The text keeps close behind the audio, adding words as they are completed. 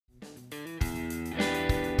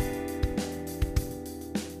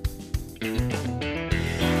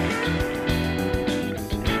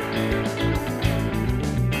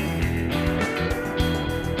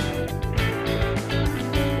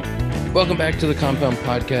Welcome back to the Compound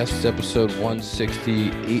Podcast. It's episode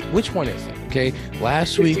 168. Which one is it? Okay.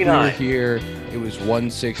 Last week we were here. It was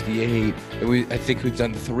 168. I think we've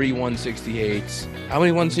done 3 168s. How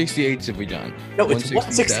many 168s have we done? No, it's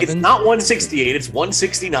 160. It's not 168. It's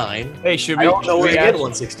 169. Hey, should we? I don't know where we to ask, get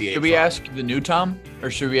 168. Should we ask the new Tom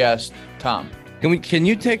or should we ask Tom? Can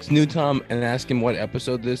you text new Tom and ask him what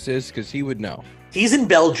episode this is? Because he would know. He's in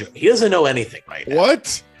Belgium. He doesn't know anything right now.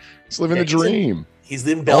 What? He's living the dream. He's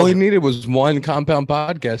in Belgium. All he needed was one Compound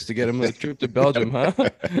Podcast to get him a trip to Belgium, huh?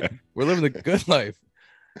 We're living the good life.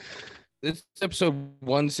 This is episode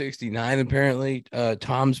 169, apparently.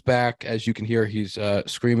 Tom's back. As you can hear, he's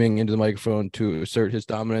screaming into the microphone to assert his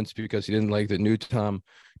dominance because he didn't like that new Tom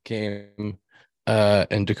came,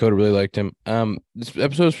 and Dakota really liked him. This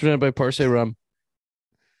episode is presented by Parse Rum.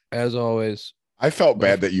 As always. I felt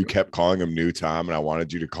bad that you kept calling him New Tom, and I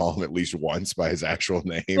wanted you to call him at least once by his actual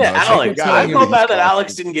name. Yeah, Alex. I felt bad that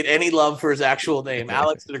Alex didn't get any love for his actual name.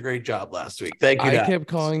 Alex did a great job last week. Thank you. I kept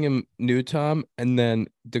calling him New Tom, and then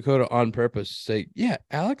Dakota on purpose say, "Yeah,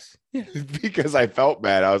 Alex." Yeah, because I felt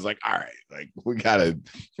bad. I was like, "All right, like we gotta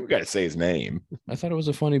say his name." I thought it was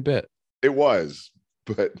a funny bit. It was,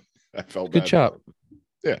 but I felt good bad. chop.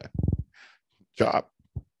 Yeah, chop.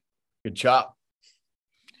 Good chop.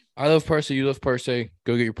 I love Parse. You love Parse. Go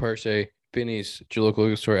get your Parse. Benny's at your local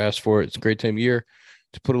liquor store. Ask for it. It's a great time of year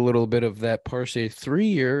to put a little bit of that Parse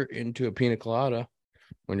 3-year into a pina colada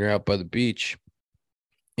when you're out by the beach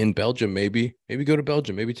in Belgium. Maybe go to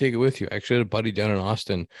Belgium. Maybe take it with you. I actually had a buddy down in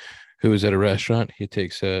Austin who was at a restaurant. He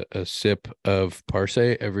takes a sip of Parse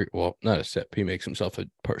not a sip. He makes himself a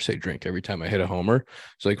Parse drink every time I hit a homer.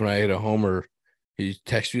 So like when I hit a homer, he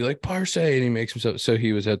texts me like Parse, and he makes himself. So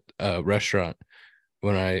he was at a restaurant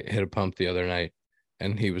when I hit a pump the other night,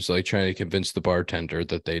 and he was like trying to convince the bartender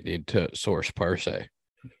that they need to source Parse,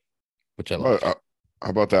 which I love. How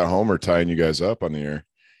about that homer tying you guys up on the air?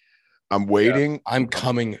 I'm waiting. Yeah, I'm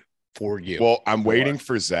coming for you. Well, I'm waiting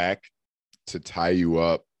for Zack to tie you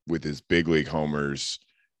up with his big league homers,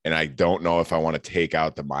 and I don't know if I want to take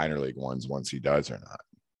out the minor league ones once he does or not.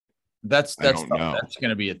 That's going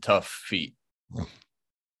to be a tough feat.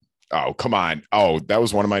 Oh, come on. Oh, that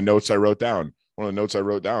was one of my notes I wrote down. One of the notes I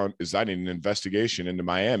wrote down is I need an investigation into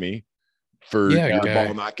Miami for the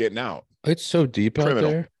ball not getting out. It's so deep out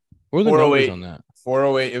there. What are the numbers on that?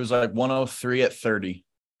 408. It was like 103 at 30.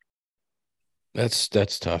 That's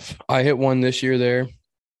tough. I hit one this year there,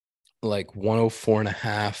 like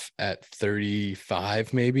 104.5 at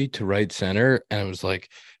 35, maybe to right center, and I was like,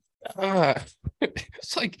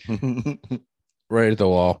 it's like right at the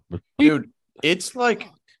wall, dude.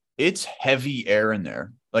 It's heavy air in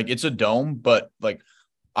there. Like it's a dome, but like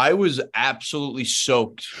I was absolutely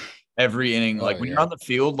soaked every inning. Like when you're on the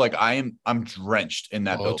field, like I'm drenched in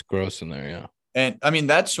that building. It's gross in there, yeah. And I mean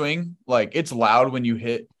that swing, like it's loud when you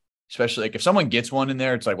hit, especially like if someone gets one in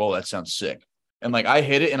there, it's like, whoa, that sounds sick. And like I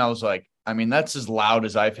hit it and I was like, I mean, that's as loud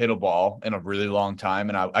as I've hit a ball in a really long time.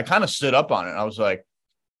 And I kind of stood up on it. And I was like,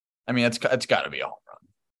 I mean, it's got to be a home run.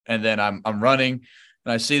 And then I'm running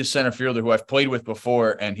and I see the center fielder who I've played with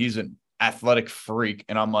before, and he's an athletic freak,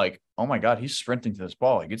 and I'm like, oh my god, he's sprinting to this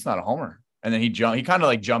ball, like it's not a homer. And then he kind of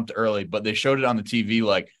like jumped early, but they showed it on the TV,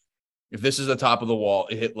 like if this is the top of the wall,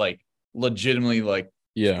 it hit like legitimately like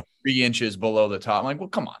 3 inches below the top. I'm like, well,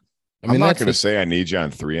 come on. I mean, I'm not going to say I need you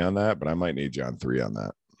on 3 on that, but I might need you on 3 on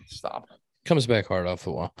that. Stop. Comes back hard off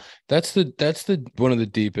the wall. That's the one of the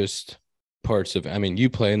deepest parts of, I mean,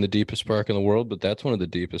 you play in the deepest park in the world, but that's one of the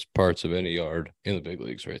deepest parts of any yard in the big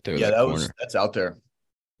leagues right there. Yeah, that's out there.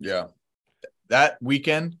 Yeah. That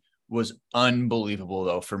weekend was unbelievable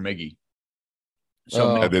though for Miggy.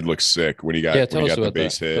 So that did look sick when he got the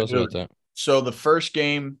base hit. Tell us about that. So the first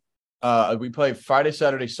game, we play Friday,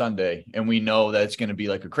 Saturday, Sunday, and we know that it's going to be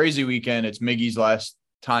like a crazy weekend. It's Miggy's last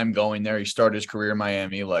time going there. He started his career in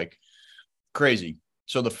Miami, like crazy.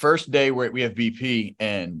 So the first day we have BP,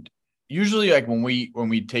 and usually like when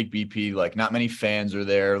we take BP, like not many fans are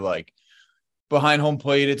there. Like behind home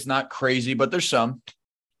plate, it's not crazy, but there's some.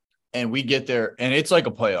 And we get there, and it's like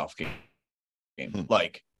a playoff game.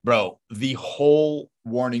 Like, bro, the whole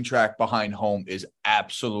warning track behind home is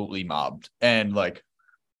absolutely mobbed. And like,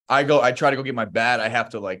 I try to go get my bat. I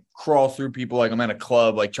have to like crawl through people like I'm at a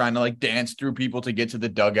club, like trying to like dance through people to get to the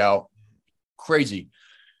dugout. Crazy.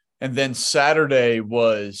 And then Saturday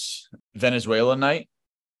was Venezuela night.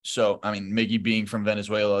 So, I mean, Miggy being from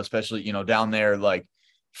Venezuela, especially, down there, like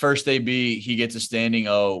first AB, he gets a standing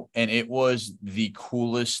O, and it was the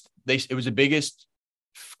coolest. It was the biggest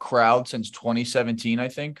crowd since 2017, I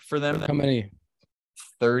think, for them. How many?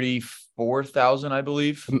 34,000, I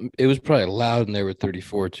believe. It was probably loud, and they were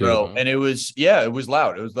 34 too. Bro, and it was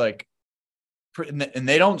loud. It was like and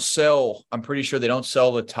they don't sell. I'm pretty sure they don't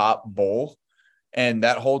sell the top bowl, and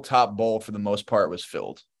that whole top bowl for the most part was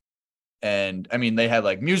filled. And I mean, they had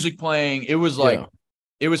like music playing. It was like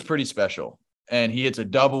it was pretty special. And he hits a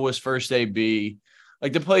double his first AB.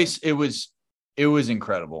 Like the place, it was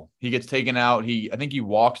incredible. He gets taken out. I think he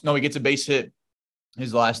walks. No, he gets a base hit.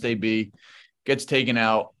 His last AB gets taken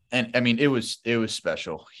out, and I mean, it was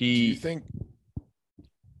special. Do you think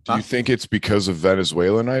it's because of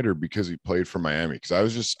Venezuela night or because he played for Miami?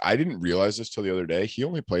 Because I didn't realize this till the other day. He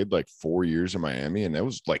only played like 4 years in Miami, and that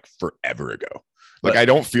was like forever ago. Like, I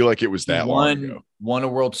don't feel like it was that long ago. Won a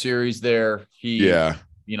World Series there.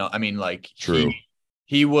 I mean, like, true.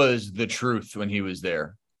 He was the truth when he was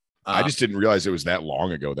there. I just didn't realize it was that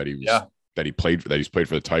long ago that he's played for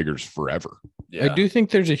the Tigers forever. Yeah. I do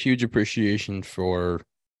think there's a huge appreciation for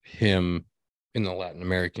him in the Latin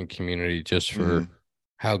American community just for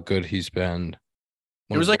how good he's been.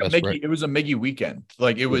 It was like a Miggy weekend.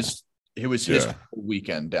 Like it was his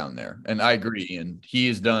weekend down there. And I agree. And he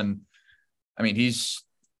has done, I mean,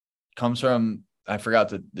 comes from, I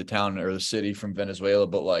forgot the town or the city from Venezuela,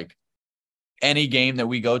 but like any game that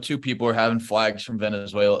we go to, people are having flags from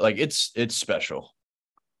Venezuela. Like it's special.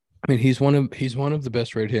 I mean, he's one of the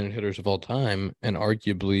best right-handed hitters of all time, and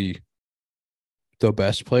arguably the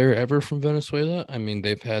best player ever from Venezuela. I mean,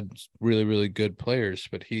 they've had really, really good players,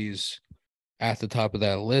 but he's at the top of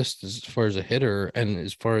that list as far as a hitter, and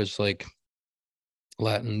as far as like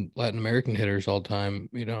Latin American hitters all time.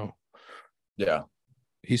 Yeah,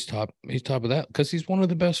 he's top of that because he's one of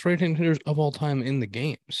the best right-handed hitters of all time in the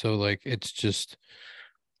game. So like, it's just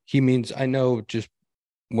I know just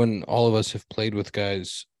when all of us have played with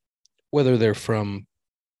guys, whether they're from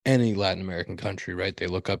any Latin American country, right? They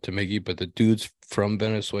look up to Miggy, but the dudes from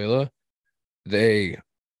Venezuela, they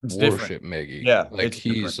worship Miggy. Yeah. Like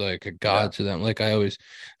he's like a god to them. Like I always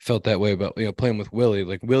felt that way about, playing with Willie.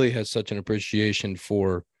 Like Willie has such an appreciation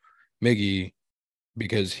for Miggy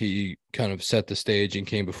because he kind of set the stage and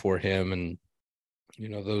came before him. And,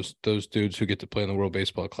 those dudes who get to play in the World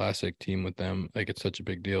Baseball Classic team with them, like it's such a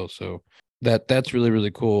big deal. So that's really,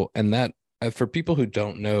 really cool. And that for people who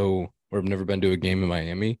don't know or have never been to a game in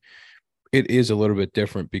Miami, it is a little bit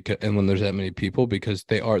different and when there's that many people, because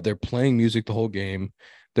they're playing music the whole game.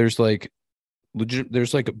 There's like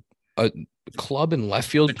a club in left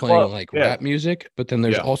field playing rap music, but then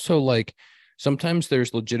there's also like sometimes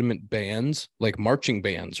there's legitimate bands, like marching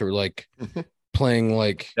bands, or like playing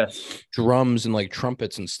like drums and like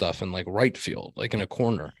trumpets and stuff in like right field, like in a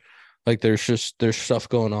corner. Like there's stuff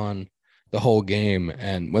going on the whole game,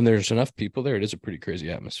 and when there's enough people there, it is a pretty crazy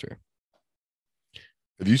atmosphere.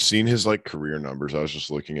 Have you seen his like career numbers? I was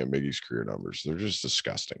just looking at Miggy's career numbers. They're just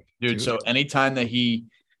disgusting. Dude, so anytime that he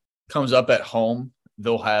comes up at home,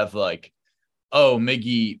 they'll have like,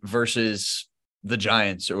 Miggy versus the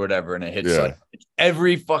Giants or whatever, and it hits like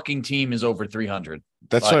every fucking team is over 300.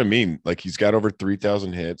 That's what I mean. Like he's got over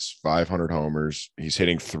 3,000 hits, 500 homers. He's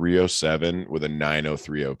hitting 307 with a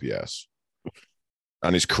 903 OPS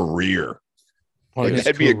on his career.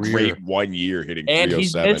 That'd be a great 1 year hitting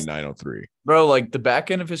 307, 903. Bro, like the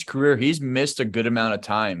back end of his career, he's missed a good amount of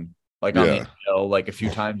time, like on the NL, like a few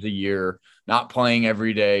times a year, not playing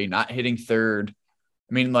every day, not hitting third.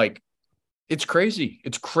 I mean, like, it's crazy.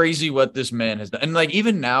 It's crazy what this man has done. And like,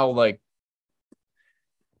 even now, like,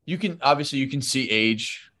 you can see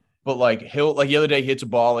age, but like the other day he hits a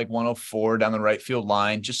ball like 104 down the right field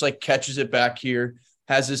line, just like catches it back here.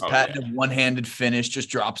 Has his patented one-handed finish, just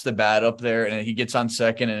drops the bat up there, and he gets on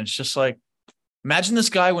second. And it's just like, imagine this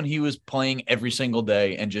guy when he was playing every single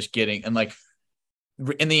day and just getting in the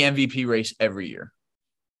MVP race every year.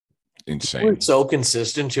 Insane. We're so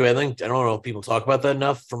consistent too. I don't know if people talk about that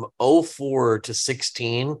enough. From 04 to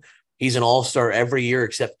 16, he's an all-star every year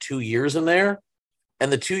except 2 years in there.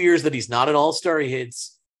 And the 2 years that he's not an all-star, he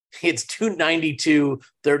hits 292,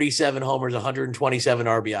 37 homers, 127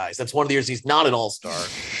 RBIs. That's one of the years he's not an all-star.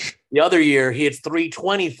 The other year, he hits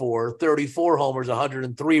 324, 34 homers,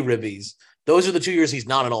 103 ribbies. Those are the 2 years he's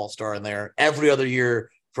not an all-star in there. Every other year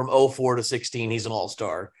from 04 to 16, he's an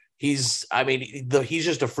all-star. He's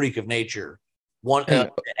just a freak of nature.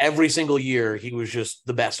 Every single year, he was just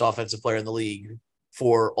the best offensive player in the league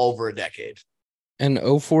for over a decade. And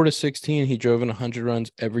 04 to 16, he drove in 100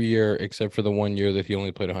 runs every year except for the 1 year that he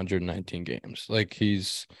only played 119 games. Like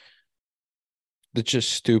it's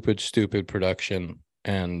just stupid production.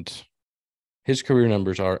 And his career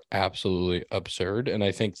numbers are absolutely absurd. And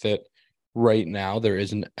I think that right now there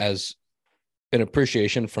isn't as an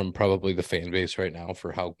appreciation from probably the fan base right now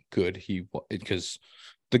for how good he was, because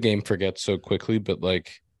the game forgets so quickly, but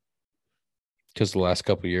like, because the last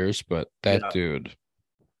couple of years, but that dude.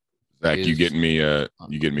 Zach, you getting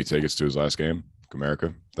me tickets to his last game,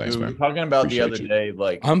 Comerica? Thanks, Dude, man. we're talking about Appreciate the other you. day,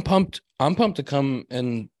 like I'm pumped. I'm pumped to come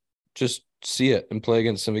and just see it and play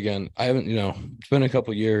against him again. I haven't, it's been a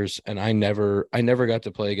couple years, and I never got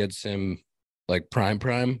to play against him like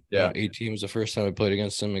prime. Yeah. 18 was the first time I played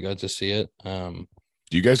against him. I got to see it. Do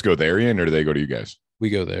you guys go there, Ian, or do they go to you guys? We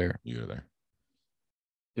go there. You go there.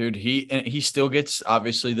 dude, he still gets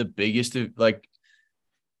obviously the biggest, like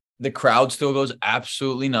the crowd still goes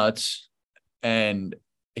absolutely nuts, and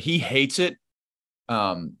he hates it.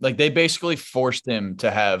 Like they basically forced him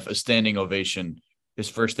to have a standing ovation his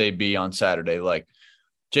first AB on Saturday. Like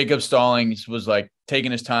Jacob Stallings was like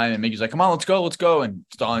taking his time, and Mickey's like, "Come on, let's go." And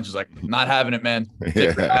Stallings was like, "Not having it, man.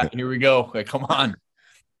 Here we go. Like, come on."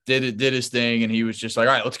 Did his thing, and he was just like,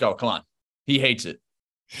 "All right, let's go. Come on." He hates it.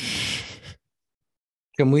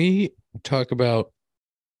 Can we talk about?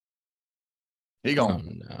 He Oh,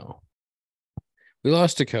 going. no. We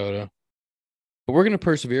lost Dakota, but we're going to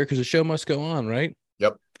persevere because the show must go on, right?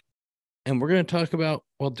 Yep. And we're going to talk about,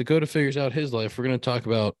 while Dakota figures out his life, we're going to talk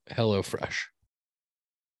about HelloFresh.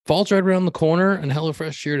 Fall's right around the corner, and HelloFresh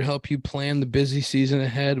is here to help you plan the busy season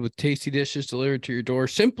ahead with tasty dishes delivered to your door.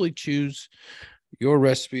 Simply choose your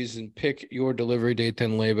recipes and pick your delivery date,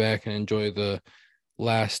 then lay back and enjoy the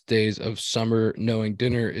last days of summer knowing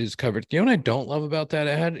dinner is covered. You know what I don't love about that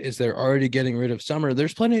ad is they're already getting rid of summer.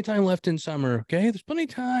 There's plenty of time left in summer. Okay. There's plenty of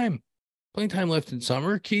time left in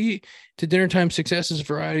summer. Key to dinner time success is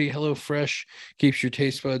variety. HelloFresh keeps your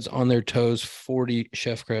taste buds on their toes. 40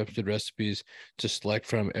 chef crafted recipes to select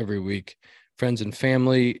from every week. Friends and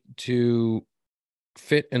family to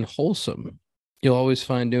fit and wholesome. You'll always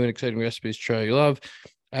find new and exciting recipes to try. You love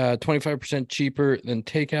 25% cheaper than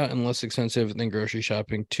takeout and less expensive than grocery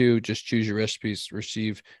shopping too. Just choose your recipes,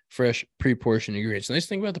 receive fresh pre-portioned ingredients. The nice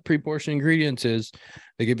thing about the pre-portioned ingredients is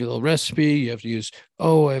they give you a little recipe. You have to use, I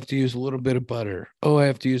have to use a little bit of butter. I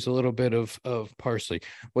have to use a little bit of parsley.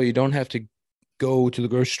 Well, you don't have to go to the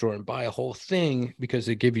grocery store and buy a whole thing because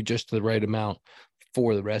they give you just the right amount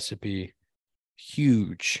for the recipe.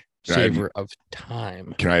 Huge saver of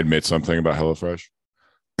time. Can I admit something about HelloFresh?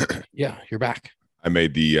 Yeah, you're back. I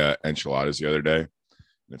made the enchiladas the other day.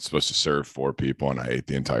 It's supposed to serve 4 people, and I ate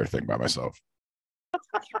the entire thing by myself.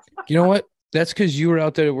 You know what? That's because you were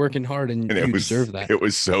out there working hard, and you deserve that. It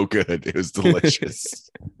was so good. It was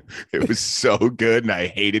delicious. It was so good, and I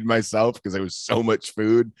hated myself because there was so much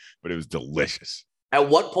food, but it was delicious. At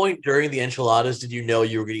what point during the enchiladas did you know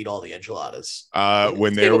you were going to eat all the enchiladas?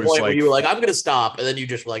 When there was like, where you were like, I'm going to stop. And then you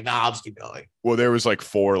just were like, nah, I'll just keep going. Well, there was like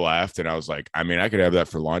 4 left. And I was like, I mean, I could have that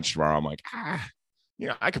for lunch tomorrow. I'm like, I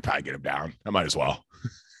could probably get them down. I might as well.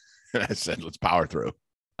 And I said, let's power through.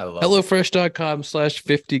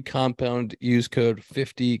 HelloFresh.com/50compound. Use code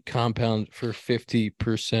 50compound for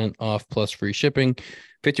 50% off plus free shipping.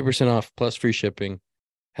 50% off plus free shipping.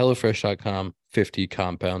 HelloFresh.com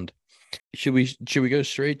 50compound. Should we go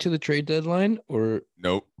straight to the trade deadline or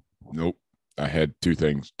Nope. I had 3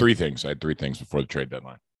 things. I had 3 things before the trade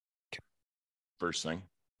deadline. First thing,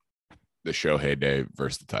 the Shohei Day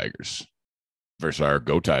versus the Tigers versus our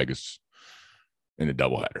Go Tigers in a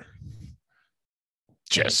doubleheader.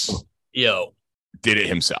 Just did it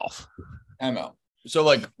himself. I know. So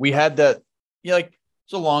like we had that, like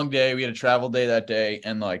it's a long day. We had a travel day that day,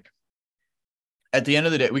 and like at the end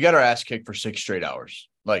of the day, we got our ass kicked for 6 straight hours.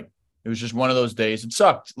 Like it was just one of those days. It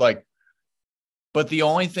sucked. Like, but the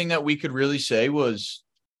only thing that we could really say was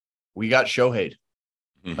we got Shohei.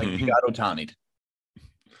 Like we got Ohtani'd.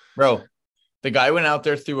 Bro, the guy went out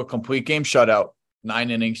there through a complete game shutout, 9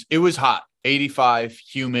 innings. It was hot, 85,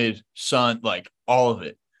 humid, sun, like all of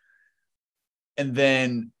it. And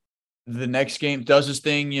then the next game does his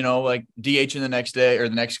thing, like DH in the next day or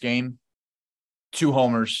the next game, 2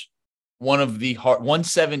 homers.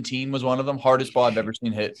 117 was one of them. Hardest ball I've ever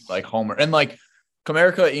seen hit, like homer. And like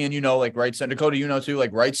Comerica, Ian, like right center. Dakota, too,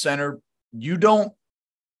 like right center. You don't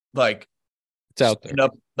like it's out there.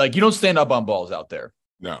 You don't stand up on balls out there.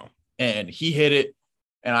 No. And he hit it,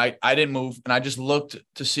 and I didn't move, and I just looked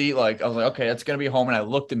to see, like, I was like, okay, that's gonna be a home. And I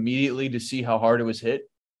looked immediately to see how hard it was hit. It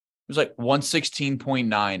was like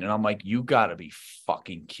 116.9, and I'm like, you gotta be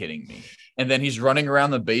fucking kidding me. And then he's running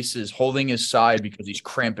around the bases holding his side because he's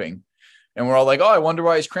cramping. And we're all like, oh, I wonder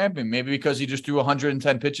why he's cramping. Maybe because he just threw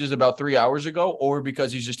 110 pitches about 3 hours ago, or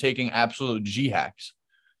because he's just taking absolute G hacks.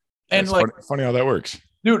 And it's like, funny how that works,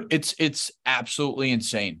 dude. It's absolutely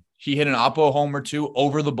insane. He hit an Oppo homer too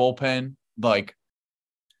over the bullpen. Like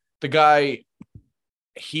the guy,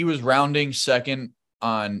 he was rounding second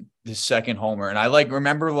on the second homer, and I like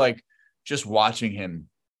remember like just watching him,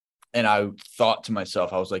 and I thought to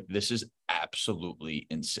myself, I was like, this is absolutely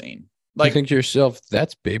insane. Like, you think to yourself,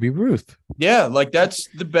 that's Baby Ruth. yeah, like that's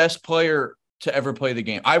the best player to ever play the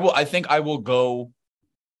game. I think I will go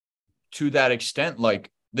to that extent. Like,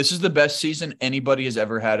 this is the best season anybody has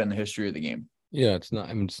ever had in the history of the game. Yeah, it's not.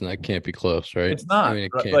 I mean, it's not. It can't be close, right? It's not. I mean,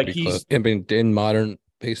 it can't Like, be close. I mean, in modern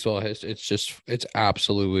baseball history, it's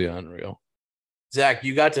absolutely unreal. Zach,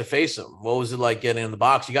 you got to face him. What was it like getting in the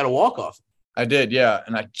box? You got to walk off. I did, yeah,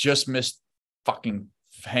 and I just missed fucking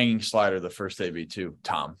hanging slider the first AB too,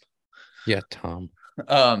 Tom. Yeah, Tom.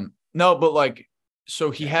 No, but like,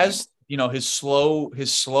 so he has, his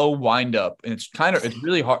slow wind up, and it's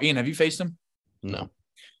really hard. Ian, have you faced him? No.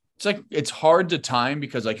 It's like it's hard to time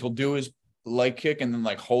because like he'll do his leg kick and then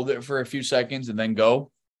like hold it for a few seconds and then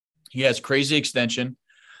go. He has crazy extension,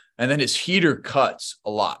 and then his heater cuts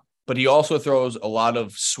a lot, but he also throws a lot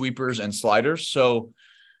of sweepers and sliders. So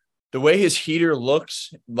the way his heater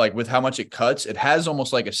looks, like with how much it cuts, it has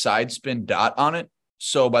almost like a side spin dot on it.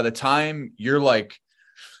 So by the time you're like,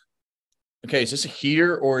 okay, is this a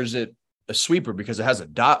heater or is it a sweeper because it has a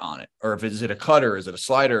dot on it? Or if is it a cutter, is it a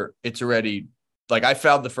slider? It's already like I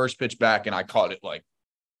fouled the first pitch back and I caught it like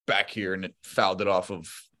back here and it fouled it off of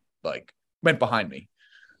like went behind me.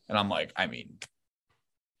 And I'm like, I mean,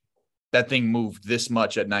 that thing moved this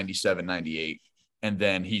much at 97, 98. And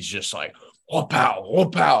then he's just like,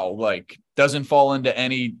 whoop-pow, like doesn't fall into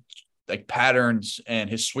any like patterns, and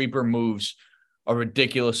his sweeper moves a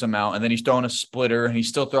ridiculous amount. And then he's throwing a splitter and he's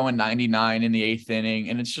still throwing 99 in the 8th inning.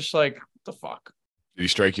 And it's just like, what the fuck? Did he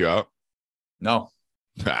strike you out? No.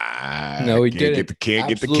 No, he didn't. Can't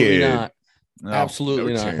get the kid. Not. No.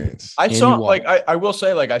 Absolutely not. Chance. I saw like I will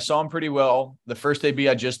say like I saw him pretty well. The first AB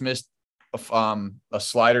I just missed a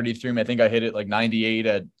slider he threw me. I think I hit it like 98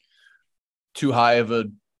 at too high of a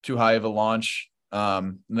launch.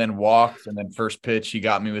 And then walked, and then first pitch he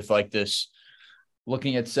got me with like this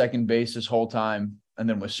looking at second base this whole time. And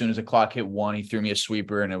then as soon as the clock hit 1, he threw me a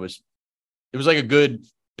sweeper, and it was like a good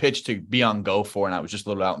pitch to be on go for, and I was just a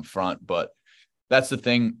little out in front. But that's the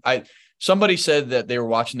thing. Somebody said that they were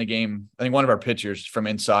watching the game, I think one of our pitchers from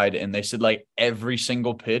inside, and they said like every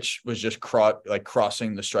single pitch was just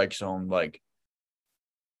crossing the strike zone, like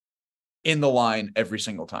in the line every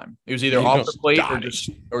single time. It was either off the plate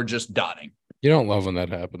or just dotting. You don't love when that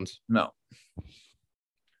happens. No.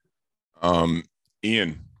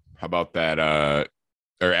 Ian, how about that?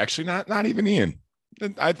 Or actually not even Ian.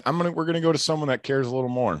 We're gonna go to someone that cares a little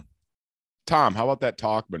more. Tom, how about that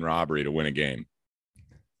Talkman robbery to win a game?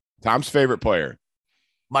 Tom's favorite player.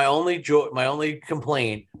 My only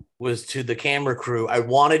complaint was to the camera crew. I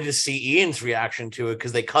wanted to see Ian's reaction to it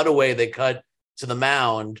because they cut to the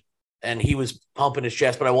mound and he was pumping his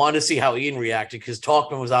chest, but I wanted to see how Ian reacted because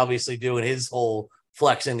Talkman was obviously doing his whole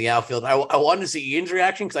flex in the outfield. I wanted to see Ian's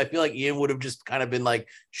reaction because I feel like Ian would have just kind of been like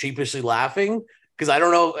sheepishly laughing because I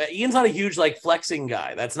don't know. Ian's not a huge like flexing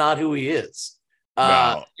guy. That's not who he is.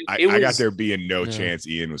 No, I got there being no chance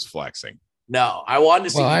Ian was flexing. No, I wanted to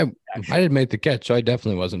see. Well, I didn't make the catch, so I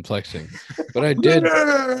definitely wasn't flexing, but I did.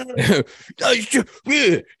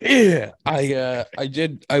 Yeah, I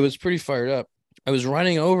did. I was pretty fired up. I was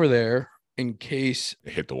running over there in case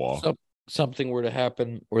it hit the wall. Something were to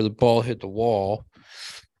happen where the ball hit the wall.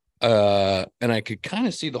 And I could kind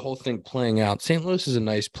of see the whole thing playing out. St. Louis is a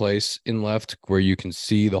nice place in left where you can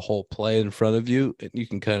see the whole play in front of you, and you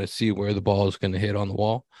can kind of see where the ball is going to hit on the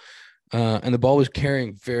wall. And the ball was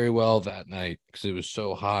carrying very well that night because it was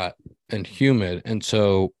so hot and humid. And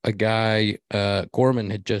so a guy, Gorman,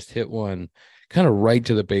 had just hit one kind of right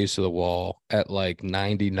to the base of the wall at like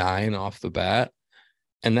 99 off the bat.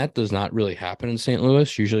 And that does not really happen in St.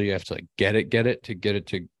 Louis. Usually you have to like get it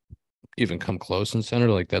to even come close in center.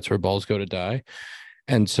 Like that's where balls go to die.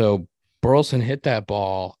 And so Burleson hit that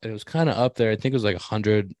ball, and it was kind of up there. I think it was like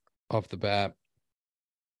 100 off the bat,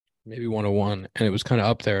 maybe 101. And it was kind of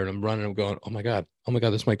up there, and I'm running, I'm going, oh my God,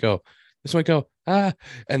 this might go. And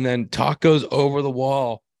then Talk goes over the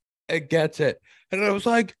wall. It gets it. And I was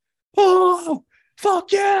like, oh,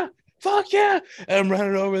 fuck yeah. And I'm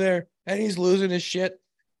running over there, and he's losing his shit.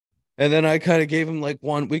 And then I kind of gave him like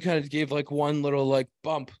one little like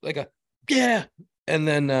bump, like a yeah. And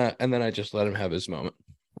then I just let him have his moment.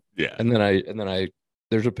 Yeah. And then I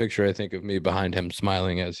there's a picture I think of me behind him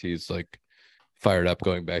smiling as he's like fired up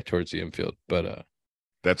going back towards the infield. But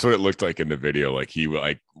that's what it looked like in the video. Like he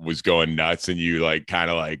like was going nuts, and you like kind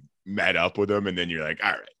of like met up with him, and then you're like,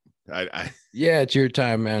 all right, yeah, it's your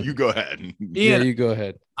time, man. You go ahead. Ian, yeah, you go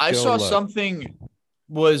ahead. I saw something.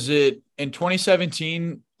 Was it in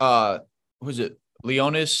 2017? Was it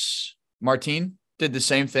Leonis Martin did the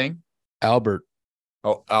same thing? Albert.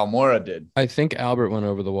 Oh, Almora did. I think Albert went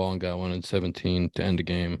over the wall and got one in 17 to end the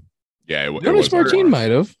game. Yeah, Leonis Martin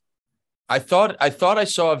might have. I thought I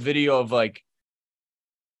saw a video of like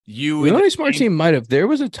you. The only smart team might have. There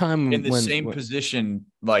was a time in the same position,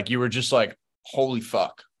 like you were just like, holy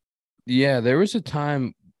fuck. Yeah, there was a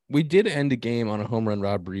time we did end a game on a home run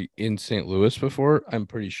robbery in St. Louis before. I'm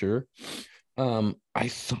pretty sure. I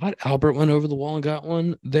thought Albert went over the wall and got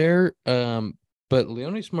one there. But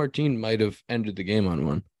Leonis Martin might have ended the game on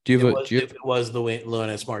one. It was the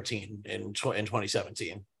Leonis Martin in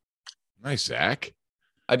 2017. Nice, Zack.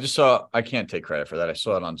 I can't take credit for that. I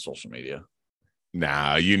saw it on social media.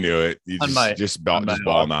 Nah, you knew it. You just ball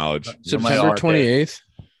knowledge. September 28th.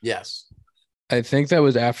 Yes. I think that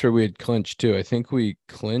was after we had clinched too. I think we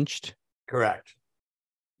clinched. Correct.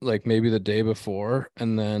 Like maybe the day before.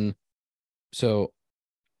 And then so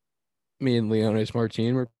me and Leonis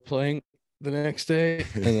Martin were playing the next day.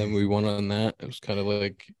 And then we won on that. It was kind of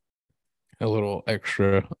like a little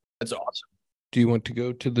extra. That's awesome. Do you want to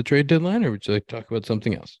go to the trade deadline or would you like to talk about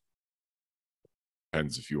something else?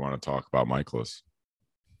 Depends if you want to talk about Michaelis.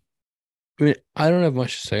 I mean, I don't have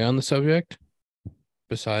much to say on the subject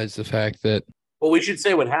besides the fact that. Well, we should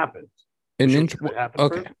say what happened. Okay.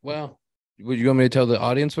 First? Well, would you want me to tell the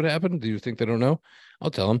audience what happened? Do you think they don't know? I'll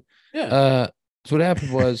tell them. Yeah. So what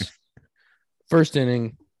happened was first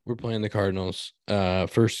inning, we're playing the Cardinals.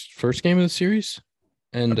 First game of the series.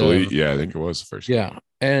 And I believe, I think it was the first game. Yeah.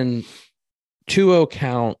 And 2-0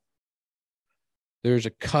 count. There's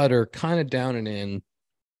a cutter kind of down and in.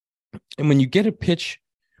 And when I get a pitch,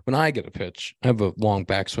 I have a long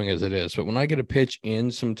backswing as it is, but when I get a pitch in,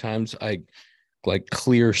 sometimes I like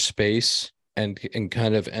clear space and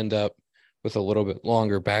kind of end up with a little bit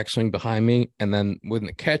longer backswing behind me. And then when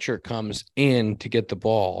the catcher comes in to get the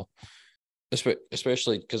ball,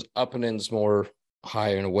 especially because up and in's more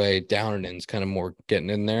high and away, down and in's kind of more getting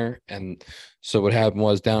in there. And so what happened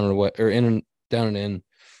was down and away or down and in,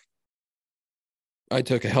 I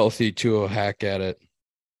took a healthy 2-0 hack at it.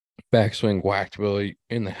 Backswing whacked Willie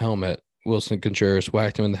in the helmet. Wilson Contreras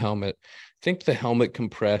whacked him in the helmet. I think the helmet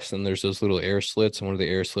compressed and there's those little air slits, and one of the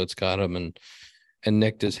air slits got him and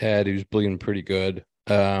nicked his head. He was bleeding pretty good.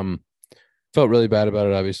 Felt really bad about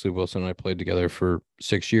it. Obviously, Wilson and I played together for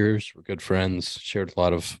 6 years. We're good friends, shared a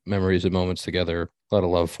lot of memories and moments together, a lot of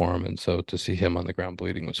love for him. And so to see him on the ground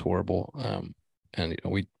bleeding was horrible. And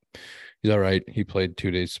he's all right. He played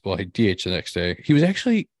 2 days. Well, he DH the next day. He was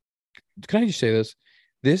actually, can I just say this?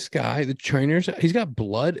 This guy, the trainers, he's got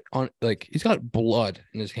blood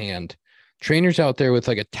in his hand. Trainers out there with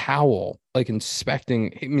like a towel, like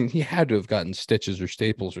inspecting. I mean, he had to have gotten stitches or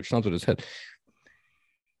staples or something in his head.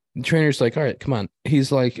 The trainer's like, all right, come on.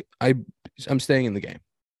 He's like, I'm staying in the game.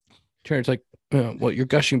 Trainer's like, well, you're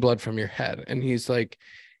gushing blood from your head. And he's like,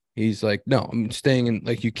 no, I'm staying in.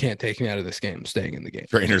 Like, you can't take me out of this game. I'm staying in the game.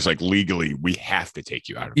 Trainer's like, legally, we have to take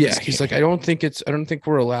you out of this game. He's like, I don't think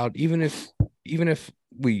we're allowed, even if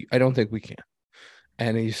I don't think we can.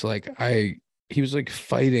 And he's like, he was like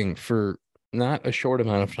fighting for not a short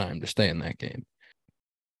amount of time to stay in that game.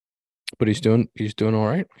 But he's doing all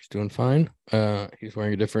right. He's doing fine. He's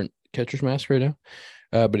wearing a different catcher's mask right now.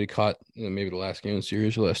 But he caught maybe the last game of the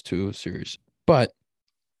series, the last 2 series. But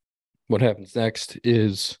what happens next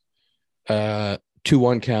is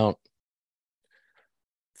 2-1 count,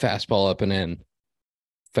 fastball up and in,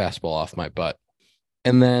 fastball off my butt.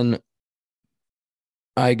 And then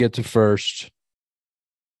I get to first,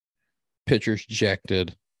 pitcher's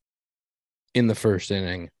ejected in the first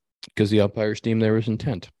inning because the umpires deemed there was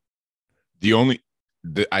intent.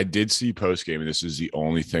 I did see post game, and this is the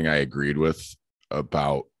only thing I agreed with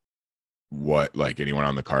about what like anyone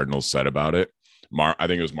on the Cardinals said about it. I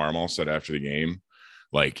think it was Marmol said after the game,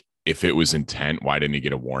 like, if it was intent, why didn't he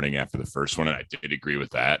get a warning after the first one? And I did agree with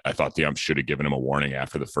that. I thought the ump should have given him a warning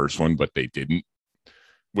after the first one, but they didn't,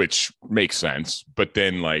 which makes sense. But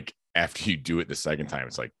then, like, after you do it the second time,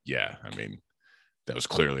 it's like, yeah, I mean, that was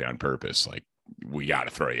clearly on purpose. Like, we got to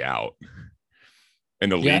throw you out.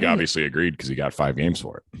 And the league obviously agreed because he got 5 games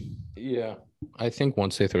for it. Yeah. I think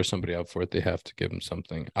once they throw somebody out for it, they have to give him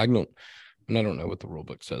something. I don't know what the rule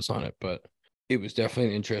book says on it, but it was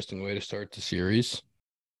definitely an interesting way to start the series.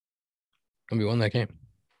 And we won that game.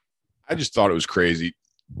 I just thought it was crazy.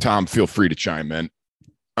 Tom, feel free to chime in.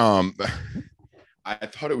 I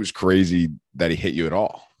thought it was crazy that he hit you at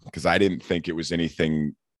all, because I didn't think it was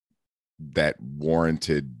anything that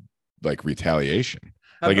warranted like retaliation.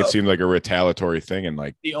 Like, it seemed like a retaliatory thing. And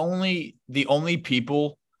like the only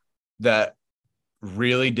people that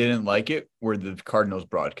really didn't like it were the Cardinals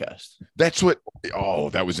broadcast. That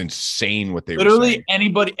was insane what they literally were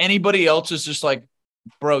saying. Anybody else is just like,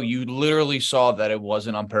 bro, you literally saw that it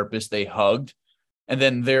wasn't on purpose. They hugged. And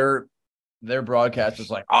then their their broadcast was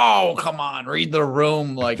like, "Oh, come on, read the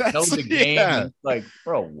room, like know the game." Yeah. Like,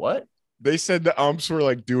 bro, what? They said the umps were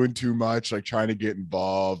like doing too much, like trying to get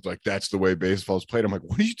involved. Like that's the way baseball's played. I'm like,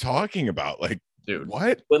 what are you talking about? Like, Dude,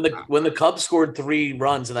 what? When the Cubs scored 3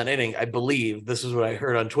 runs in that inning, I believe this is what I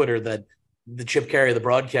heard on Twitter that the Chip Carey, the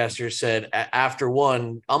broadcaster, said after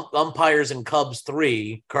one, umpires in Cubs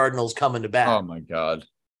 3, Cardinals coming to bat. Oh my God.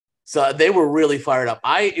 So they were really fired up.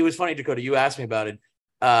 It was funny, Dakota, you asked me about it.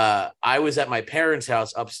 I was at my parents'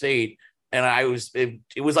 house upstate, and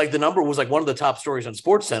it was like the number was like one of the top stories on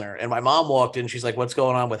Sports Center. And my mom walked in, she's like, "What's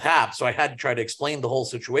going on with Hap?" So I had to try to explain the whole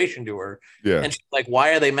situation to her. Yeah. And she's like,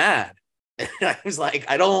 "Why are they mad?" And I was like,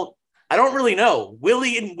 I don't really know.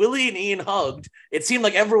 Willie and Ian hugged. It seemed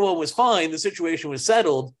like everyone was fine. The situation was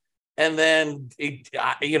settled. And then,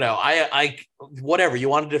 whatever, you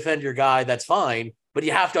want to defend your guy, that's fine. But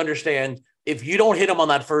you have to understand, if you don't hit him on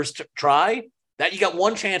that first try, that you got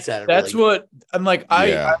one chance at it. That's really. what I'm like.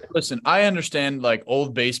 Yeah. I listen, I understand like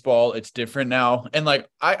old baseball, it's different now. And like,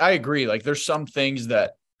 I agree. Like there's some things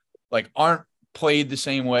that like aren't played the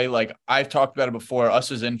same way. Like I've talked about it before, us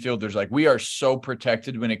as infielders, like we are so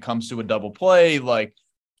protected when it comes to a double play, like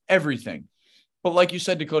everything. But like you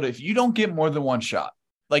said, Dakota, if you don't get more than one shot,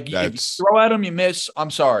 like if you throw at them, you miss, I'm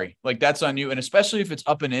sorry. Like that's on you. And especially if it's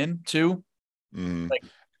up and in too, like,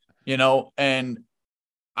 and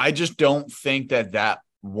I just don't think that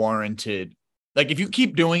warranted. Like if you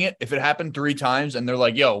keep doing it, if it happened 3 times and they're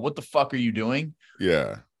like, "Yo, what the fuck are you doing?"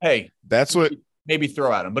 Yeah. Hey, that's what maybe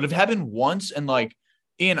throw at him. But if it happened once, and like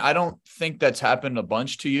Ian, I don't think that's happened a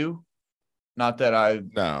bunch to you. Not that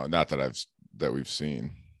we've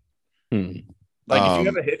seen.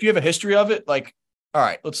 Like if you have a history of it, like, all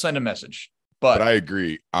right, let's send a message. But I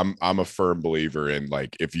agree. I'm a firm believer in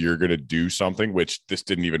like if you're gonna do something, which this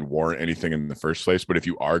didn't even warrant anything in the first place, but if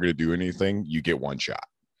you are gonna do anything, you get one shot.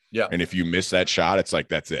 Yeah. And if you miss that shot, it's like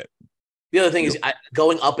that's it. The other thing is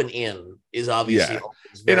going up and in is obviously.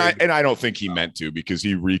 Yeah. And I don't think he meant to, because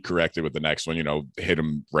he recorrected with the next one, hit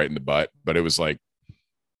him right in the butt. But it was like,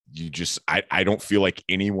 I don't feel like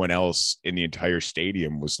anyone else in the entire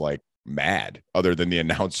stadium was like mad other than the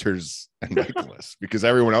announcers and Nicholas, because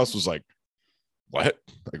everyone else was like, what?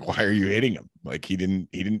 Like, why are you hitting him? Like he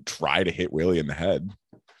didn't try to hit Willie in the head.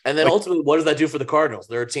 And then ultimately, what does that do for the Cardinals?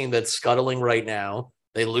 They're a team that's scuttling right now.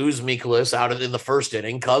 They lose Mikolas in the first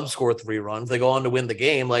inning. Cubs score 3 runs. They go on to win the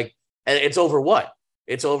game. Like, and it's over what?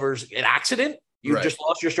 It's over an accident. You just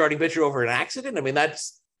lost your starting pitcher over an accident. I mean,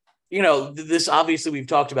 that's, this obviously we've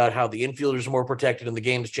talked about how the infielders are more protected and the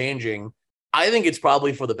game's changing. I think it's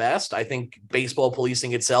probably for the best. I think baseball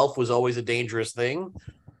policing itself was always a dangerous thing.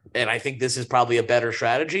 And I think this is probably a better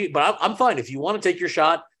strategy. But I'm fine. If you want to take your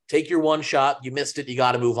shot, take your one shot. You missed it. You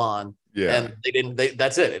got to move on. Yeah. And they didn't.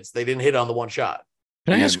 That's it. They didn't hit on the one shot.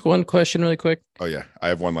 Can I ask one question really quick? Oh yeah, I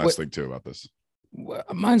have one last thing too about this.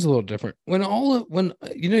 Mine's a little different. When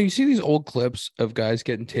you see these old clips of guys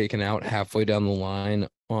getting taken out halfway down the line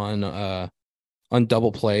on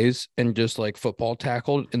double plays and just like football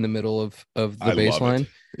tackled in the middle of the baseline.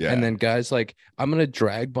 Yeah. And then guys like, I'm gonna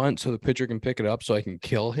drag bunt so the pitcher can pick it up so I can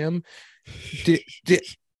kill him.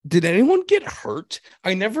 Did anyone get hurt?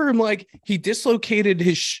 I never am like, he dislocated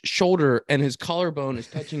his shoulder and his collarbone is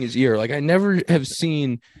touching his ear. Like I never have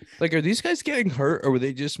seen, like, are these guys getting hurt or were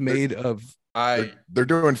they just made of? They're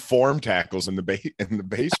doing form tackles in the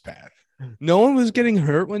base path. No one was getting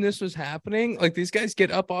hurt when this was happening. Like these guys get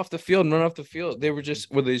up off the field and run off the field. Were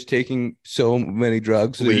they just taking so many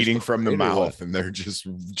drugs, bleeding from the mouth, and they're just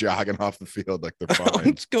jogging off the field like they're fine.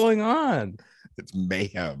 What's going on? It's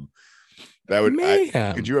mayhem.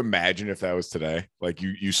 Could you imagine if that was today? Like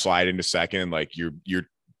you slide into second and like you're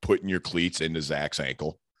putting your cleats into Zach's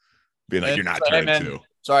ankle, being like, you're not turning two.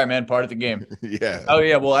 Sorry, man. Part of the game. Yeah. Oh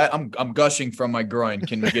yeah. Well, I'm gushing from my groin.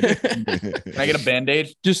 Can I get a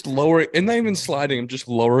Band-Aid? Just lowering, and not even sliding. I'm just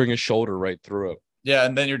lowering a shoulder right through it. Yeah,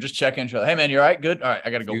 and then you're just checking. Hey, man, you all right? Good. All right,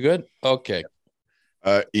 I gotta go. You good? Okay.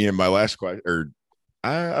 Ian, my last question, or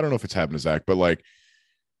I don't know if it's happened to Zach, but like,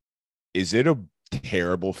 is it a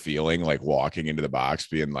terrible feeling like walking into the box,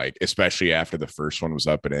 being like, especially after the first one was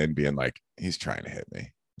up and in, being like, he's trying to hit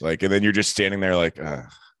me, like, and then you're just standing there like,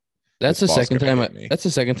 that's the second time. That's the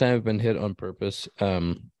second time I've been hit on purpose.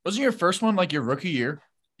 Wasn't your first one like your rookie year?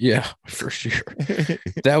 Yeah, first year.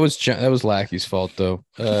 that was Lackey's fault though.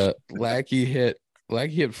 Lackey hit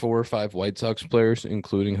 4 or 5 White Sox players,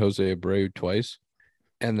 including Jose Abreu twice,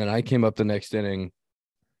 and then I came up the next inning.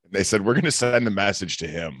 They said we're going to send the message to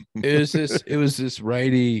him. It was this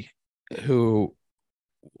righty who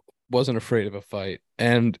wasn't afraid of a fight,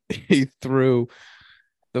 and he threw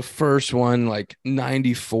the first one like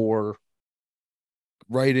 94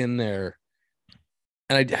 right in there,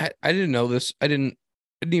 And I didn't know this. I didn't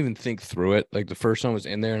even think through it. Like the first one was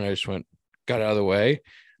in there and I just got out of the way.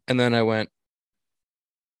 And then I went,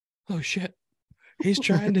 oh shit, he's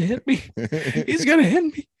trying to hit me. He's going to hit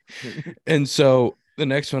me. And so the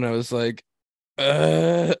next one I was like,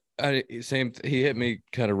 he hit me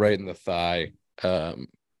kind of right in the thigh.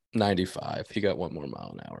 95. He got 1 more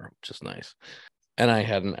mile an hour, which is nice. And I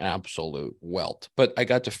had an absolute welt. But I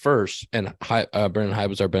got to first, and Brendan Hyde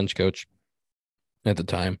was our bench coach at the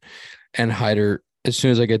time. And Hyder, as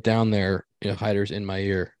soon as I get down there, Hyder's in my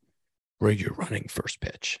ear, where you're running first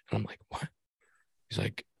pitch. And I'm like, what? He's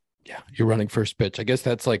like, yeah, you're running first pitch. I guess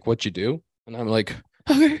that's like what you do. And I'm like,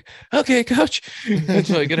 okay, coach. And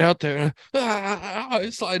so I get out there,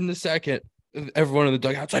 I slide in the second. Everyone in the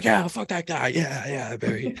dugout's like, yeah, fuck that guy. Yeah,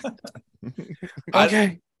 baby.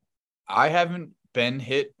 Okay. I haven't been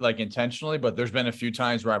hit like intentionally, but there's been a few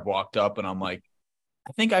times where I've walked up and I'm like,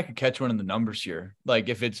 I think I could catch one of the numbers here. Like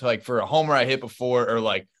if it's like for a homer I hit before, or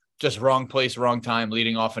like just wrong place, wrong time,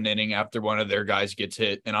 leading off an inning after one of their guys gets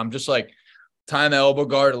hit. And I'm just like, time the elbow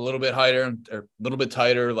guard a little bit higher or a little bit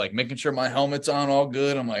tighter, like making sure my helmet's on all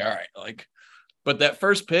good. I'm like, all right, like, but that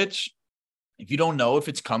first pitch, if you don't know if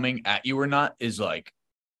it's coming at you or not, is like,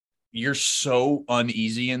 you're so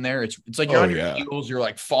uneasy in there. It's like you're on your heels. You're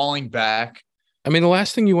like falling back. I mean, the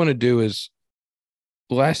last thing you want to do is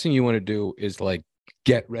like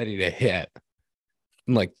get ready to hit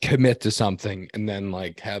and like commit to something and then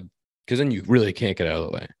like have, because then you really can't get out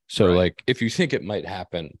of the way. So like if you think it might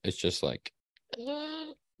happen, it's just like,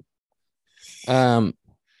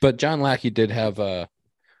 but John Lackey did have a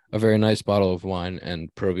very nice bottle of wine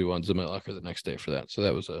and Pro V1s in my locker the next day for that. So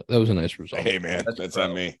that was a nice result. Hey man, that's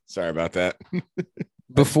on me. Sorry about that.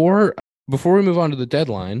 Before we move on to the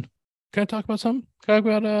deadline, can I talk about something? Can I talk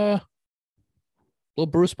about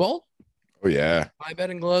little Bruce Bolt? Oh yeah. My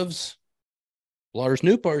batting gloves, Lars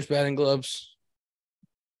Nootbaar's batting gloves,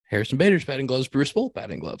 Harrison Bader's batting gloves, Bruce Bolt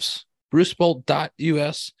batting gloves.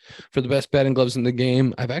 BruceBolt.us for the best batting gloves in the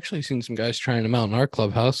game. I've actually seen some guys trying them out in our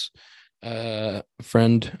clubhouse. A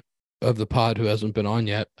friend of the pod who hasn't been on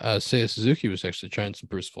yet, Seiya Suzuki, was actually trying some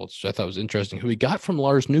Bruce Bolts, which I thought was interesting, who he got from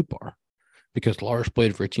Lars Nootbaar, because Lars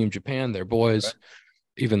played for Team Japan. They're boys, right.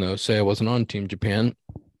 Even though Seiya wasn't on Team Japan.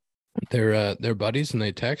 They're buddies, and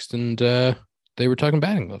they text, and they were talking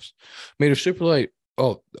batting gloves. Made of super light.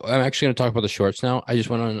 Oh, I'm actually going to talk about the shorts now. I just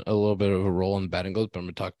went on a little bit of a roll on the batting gloves, but I'm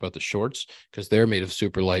going to talk about the shorts because they're made of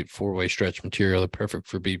super light 4-way stretch material. They're perfect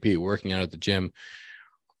for BP, working out at the gym,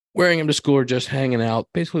 wearing them to school, or just hanging out.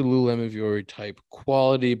 Basically Lululemon Vuori type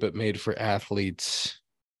quality, but made for athletes.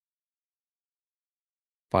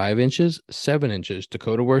 5 inches, 7 inches.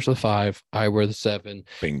 Dakota wears the 5. I wear the 7.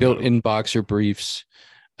 Bingo. Built-in boxer briefs,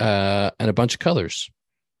 and a bunch of colors.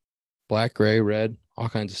 Black, gray, red, all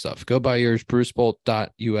kinds of stuff. Go buy yours,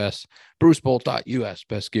 BruceBolt.us. BruceBolt.us,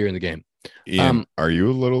 best gear in the game. Ian, are you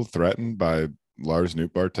a little threatened by Lars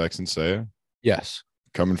Nootbaar texting Seiya? Yes.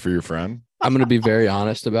 Coming for your friend? I'm going to be very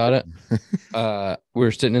honest about it.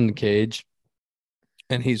 We're sitting in the cage,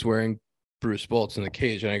 and he's wearing Bruce Bolts in the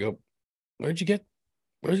cage, and I go, where'd you get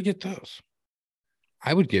those?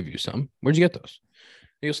 I would give you some. Where'd you get those?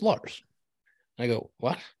 He goes, Lars. I go,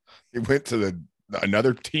 what? He went to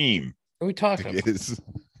another team. What are we talking about?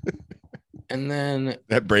 And then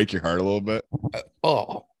that break your heart a little bit.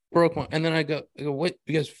 Broke one. And then I go, what?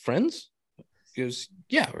 You guys friends? He goes,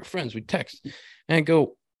 yeah, we're friends. We text. And I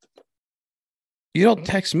go, you don't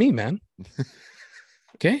text me, man.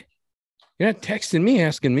 Okay, you're not texting me,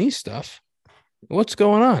 asking me stuff. What's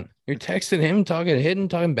going on? You're texting him,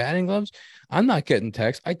 talking batting gloves. I'm not getting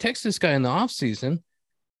texts. I text this guy in the off season,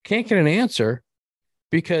 can't get an answer.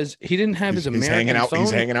 Because he didn't have his American phone.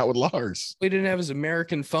 He's hanging out with Lars. He didn't have his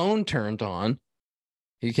American phone turned on.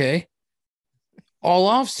 Okay. All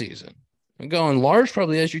off season. I'm going, Lars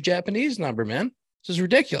probably has your Japanese number, man. This is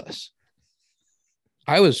ridiculous.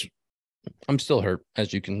 I'm still hurt,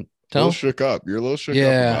 as you can tell. A little shook up. You're a little shook up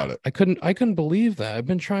about it. I couldn't believe that. I've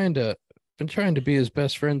been trying to be his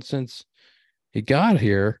best friend since he got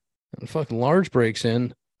here. And fucking Lars breaks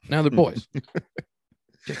in. Now they're boys.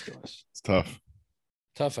 Ridiculous. It's tough.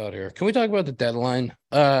 Tough out here. Can we talk about the deadline?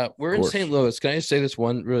 We're in St. Louis. Can I just say this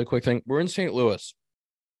one really quick thing? We're in St. Louis.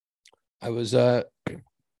 I was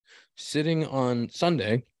sitting on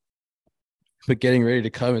Sunday, but getting ready to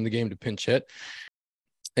come in the game to pinch hit.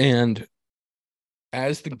 And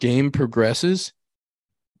as the game progresses,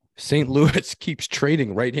 St. Louis keeps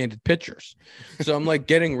trading right-handed pitchers. So I'm like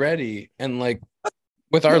getting ready, and like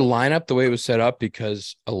with our lineup, the way it was set up,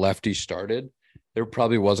 because a lefty started, there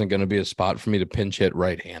probably wasn't going to be a spot for me to pinch hit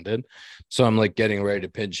right-handed. So I'm like getting ready to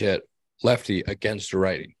pinch hit lefty against a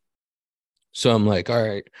righty. So I'm like, all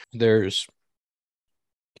right, there's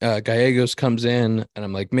Gallegos comes in, and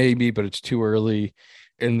I'm like, maybe, but it's too early.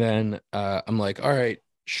 And then I'm like, all right,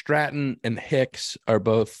 Stratton and Hicks are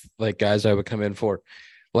both like guys I would come in for.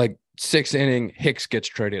 Like 6th inning, Hicks gets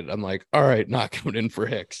traded. I'm like, all right, not coming in for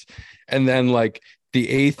Hicks. And then like the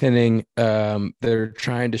 8th inning, they're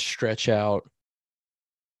trying to stretch out.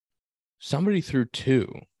 Somebody threw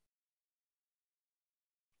 2.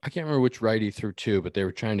 I can't remember which righty threw 2, but they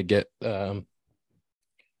were trying to get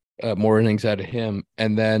more innings out of him.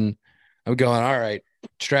 And then I'm going, all right,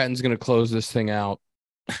 Stratton's going to close this thing out.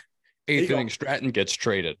 8th inning, Stratton gets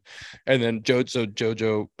traded. And then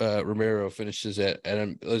Jojo Romero finishes it.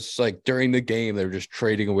 And it's like during the game, they were just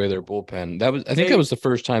trading away their bullpen. I think that was the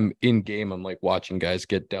first time in game I'm like watching guys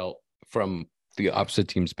get dealt from the opposite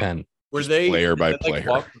team's pen. Were they player by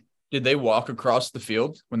player? Did they walk across the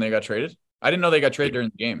field when they got traded? I didn't know they got traded during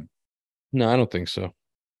the game. No, I don't think so.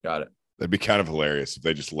 Got it. That'd be kind of hilarious if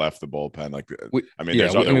they just left the bullpen. Like,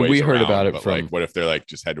 there's other ways. We heard about it from. Like, what if they're like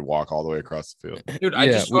just had to walk all the way across the field? Dude, I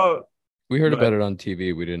just saw. We heard about it on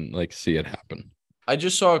TV. We didn't like see it happen. I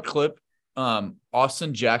just saw a clip.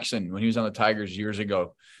 Austin Jackson, when he was on the Tigers years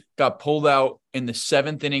ago, got pulled out in the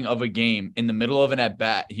 7th inning of a game in the middle of an at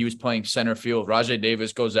bat. He was playing center field. Rajai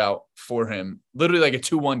Davis goes out for him, literally like a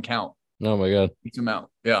 2-1 count. Oh my God. Beats him out.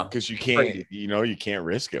 Yeah. Because you can't, you can't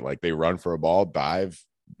risk it. Like they run for a ball, dive,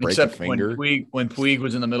 break Except a finger. when Puig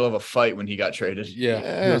was in the middle of a fight when he got traded. Yeah.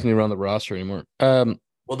 He doesn't even run the roster anymore.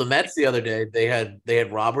 Well, the Mets the other day, they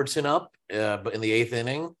had Robertson up, but in the 8th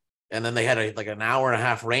inning, and then they had an hour and a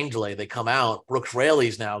half rain delay. They come out. Brooks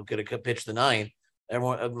Raley's now going to pitch the 9th.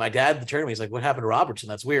 Everyone, my dad, the tournament, he's like, "What happened to Robertson?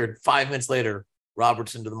 That's weird." 5 minutes later,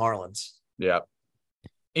 Robertson to the Marlins. Yeah.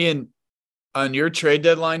 Ian, on your trade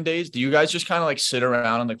deadline days, do you guys just kind of like sit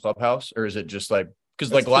around in the clubhouse, or is it just like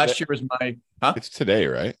because like last year was my? Huh? It's today,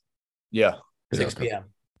 right? Yeah. 6 p.m.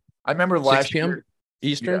 I remember last year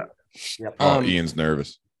Eastern. Yeah. Yep. Oh, Ian's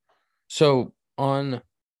nervous. So on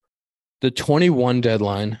the 21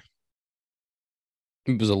 deadline,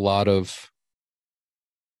 it was a lot of.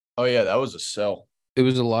 Oh yeah, that was a sell. It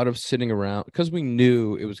was a lot of sitting around because we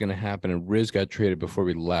knew it was going to happen, and Riz got traded before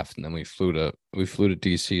we left, and then we flew to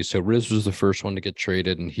DC. So Riz was the first one to get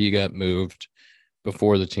traded, and he got moved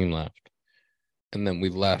before the team left, and then we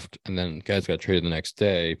left, and then guys got traded the next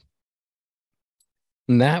day.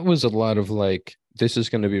 And that was a lot of like, this is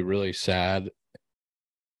going to be really sad,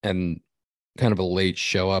 and kind of a late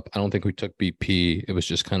show up. I don't think we took BP. It was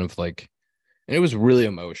just kind of like, and it was really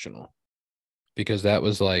emotional because that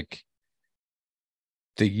was like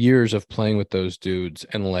the years of playing with those dudes,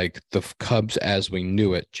 and like the Cubs as we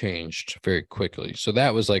knew it changed very quickly. So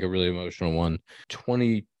that was like a really emotional one.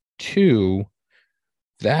 22,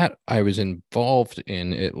 that I was involved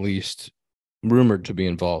in, at least rumored to be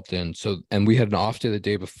involved in. So, and we had an off day the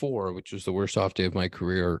day before, which was the worst off day of my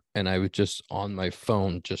career. And I was just on my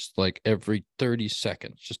phone, just like every 30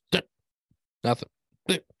 seconds, just nothing.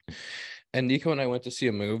 And Nico and I went to see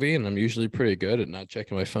a movie, and I'm usually pretty good at not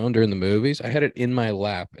checking my phone during the movies. I had it in my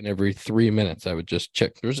lap, and every 3 minutes I would just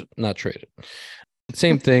check. There's not traded.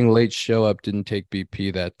 Same thing, late show up, didn't take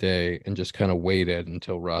BP that day, and just kind of waited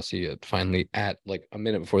until Rossi had finally, at like a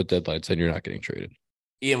minute before the deadline, said you're not getting traded.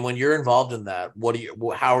 Ian, when you're involved in that,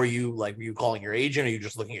 how are you, like, are you calling your agent? Are you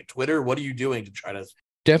just looking at Twitter? What are you doing to try to?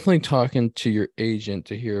 Definitely talking to your agent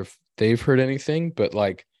to hear if they've heard anything, but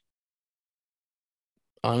like,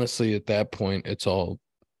 honestly, at that point, it's all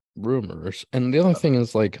rumors. And the other thing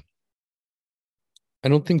is, like, I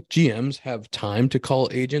don't think GMs have time to call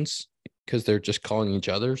agents because they're just calling each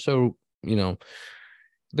other. So,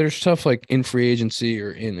 there's stuff like in free agency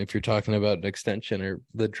or if you're talking about an extension or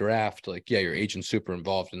the draft, like, yeah, your agent's super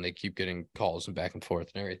involved and they keep getting calls and back and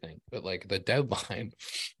forth and everything. But like the deadline,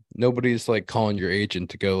 nobody's like calling your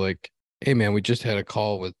agent to go like, hey, man, we just had a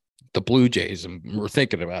call with the Blue Jays and we're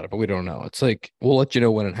thinking about it, but we don't know. It's like, we'll let you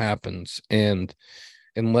know when it happens. And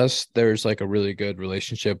unless there's like a really good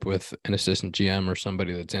relationship with an assistant GM or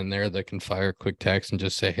somebody that's in there that can fire a quick text and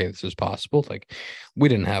just say, hey, this is possible. Like, we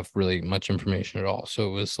didn't have really much information at all. So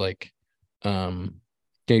it was like,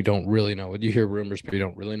 you don't really know what you hear rumors, but you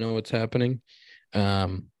don't really know what's happening.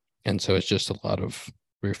 And so it's just a lot of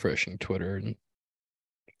refreshing Twitter and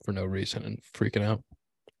for no reason and freaking out.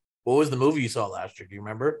 What was the movie you saw last year? Do you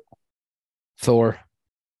remember? Thor,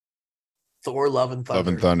 Love and Thunder. Love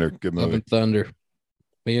and Thunder. Good movie. Love and Thunder.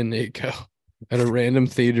 Me and Nico at a random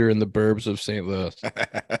theater in the burbs of St. Louis.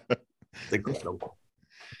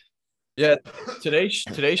 Yeah, today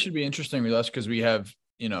should be interesting with us because we have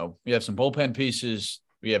some bullpen pieces.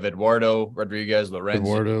 We have Eduardo Rodriguez,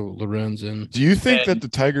 Lorenzen. and Do you think that the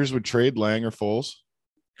Tigers would trade Lang or Foles?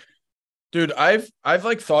 Dude, I've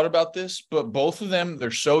like thought about this, but both of them,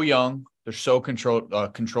 they're so young, they're so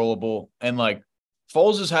controllable, and like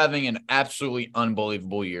Foles is having an absolutely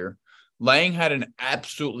unbelievable year. Lang had an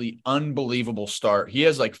absolutely unbelievable start. He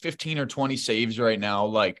has like 15 or 20 saves right now.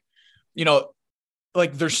 Like, you know,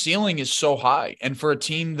 like their ceiling is so high, and for a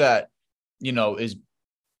team that, is,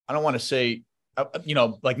 I don't want to say,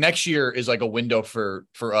 like next year is like a window for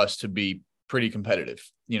us to be pretty competitive.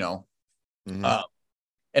 Mhm.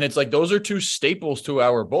 And it's like those are two staples to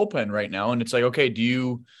our bullpen right now. And it's like, okay, do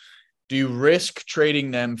you risk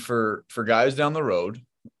trading them for guys down the road,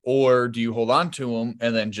 or do you hold on to them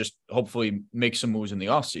and then just hopefully make some moves in the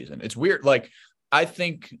offseason? It's weird. Like, I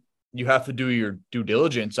think you have to do your due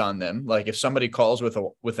diligence on them. Like, if somebody calls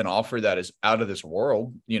with an offer that is out of this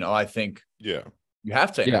world, I think Yeah. you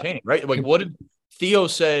have to entertain it, right? Like, what did Theo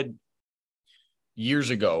said years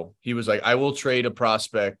ago? He was like, I will trade a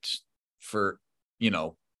prospect for,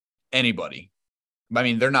 anybody. I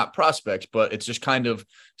mean, they're not prospects, but it's just kind of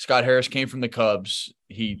Scott Harris came from the Cubs.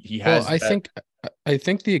 He has. Well, I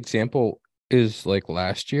think the example is like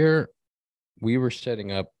last year, we were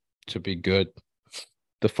setting up to be good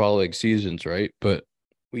the following seasons, right? But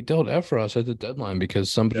we dealt Efros at the deadline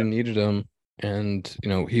because somebody needed him, and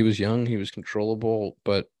he was young, he was controllable,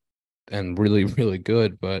 and really, really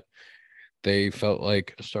good, but they felt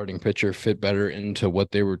like a starting pitcher fit better into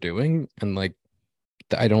what they were doing, and like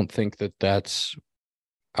I don't think that's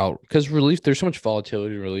out because relief. There's so much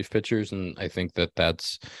volatility in relief pitchers, and I think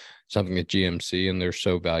that's something that GMC and they're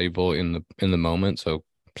so valuable in the moment. So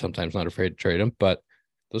sometimes not afraid to trade them, but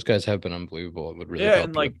those guys have been unbelievable. It would really help.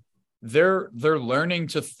 And like they're learning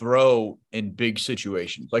to throw in big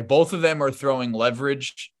situations. Like both of them are throwing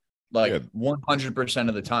leverage like 100%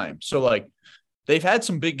 of the time. So like they've had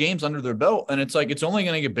some big games under their belt, and it's like it's only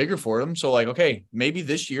going to get bigger for them. So like, okay, maybe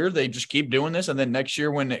this year they just keep doing this, and then next year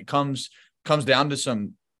when it comes down to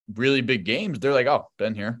some really big games, they're like, oh,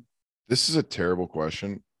 been here. This is a terrible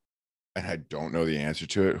question, and I don't know the answer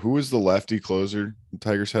to it. Who was the lefty closer the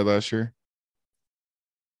Tigers had last year?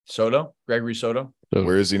 Gregory Soto.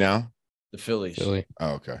 Where is he now? The Phillies. Philly.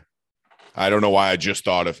 Oh, okay. I don't know why I just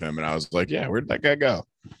thought of him, and I was like, yeah, where'd that guy go?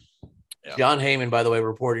 Yeah. John Heyman, by the way,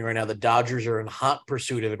 reporting right now the Dodgers are in hot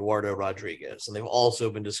pursuit of Eduardo Rodriguez, and they've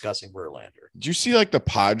also been discussing Verlander. Did you see like the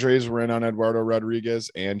Padres were in on Eduardo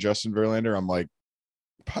Rodriguez and Justin Verlander? I'm like,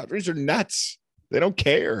 Padres are nuts. They don't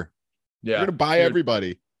care. Yeah. They're going to buy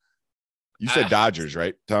everybody. You said Dodgers,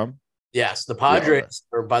 right, Tom? Yes. The Padres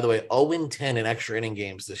are, by the way, 0-10 in extra inning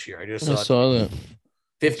games this year. I saw that.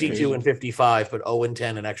 52 and 55, but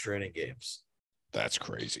 0-10 in extra inning games. That's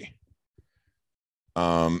crazy.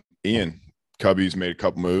 Ian, Cubbies made a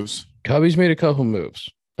couple moves.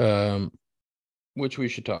 Which we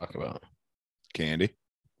should talk about. Candy,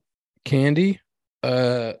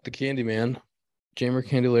 the Candy Man, Jamer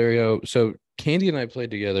Candelario. So Candy and I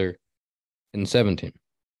played together in 17.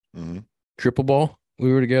 Mm-hmm. Triple ball,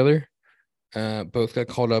 we were together. Both got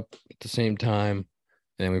called up at the same time,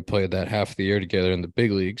 and we played that half of the year together in the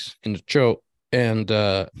big leagues in the choke. And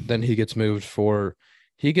then he gets moved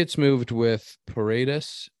with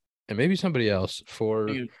Paredes and maybe somebody else for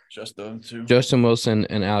Justin Wilson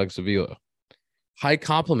and Alex Avila. High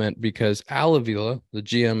compliment because Al Avila, the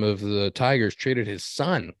GM of the Tigers, traded his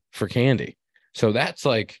son for Candy. So that's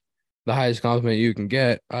like the highest compliment you can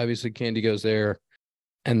get. Obviously, Candy goes there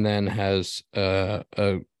and then has a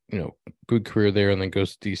good career there, and then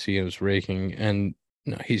goes to DC and is raking. And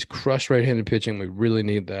he's crushed right-handed pitching. We really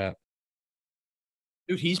need that.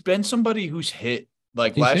 Dude, he's been somebody who's hit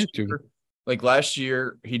last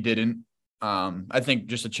year he didn't. I think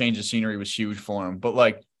just a change of scenery was huge for him. But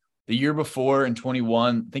like the year before in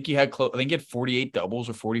 21, I think he had 48 doubles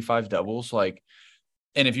or 45 doubles. Like,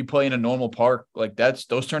 and if you play in a normal park, like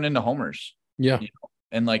those turn into homers. Yeah.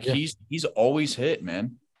 And like he's always hit,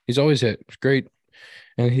 man. He's always hit. It's great.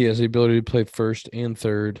 And he has the ability to play first and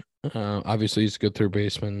third. Obviously, he's a good third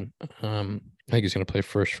baseman. I think he's going to play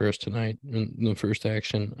first tonight in the first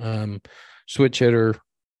action. Switch hitter,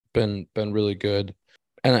 been really good.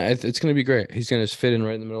 And it's going to be great. He's going to fit in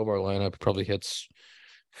right in the middle of our lineup. He probably hits,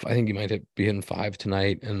 I think he might be hitting 5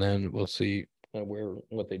 tonight. And then we'll see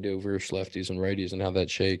what they do versus lefties and righties and how that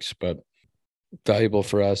shakes. But valuable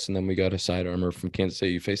for us. And then we got a side armor from Kansas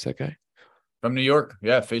City. You face that guy? From New York.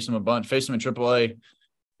 Yeah, face him a bunch. Face him in AAA.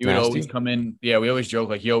 He would always come in. Yeah, we always joke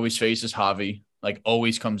like he always faces Javi. Like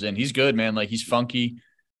always comes in. He's good, man. Like he's funky.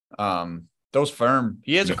 Those firm.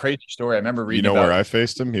 He has a crazy story. I remember reading. You know where I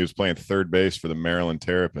faced him? He was playing third base for the Maryland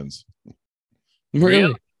Terrapins.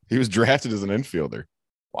 Really? He was drafted as an infielder.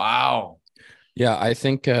 Wow. Yeah, I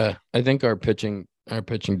think our pitching Our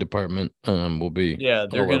pitching department will be they're all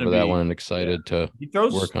going to over be that one and excited to he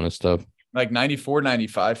throws work on his stuff. like 94,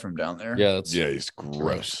 95 from down there. Yeah, that's he's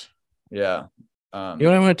gross. Yeah. You know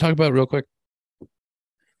what I want to talk about real quick?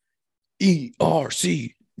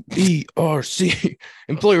 ERC.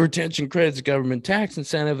 Employee retention credits, a government tax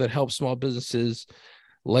incentive that helps small businesses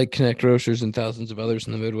like Connect Roasters and thousands of others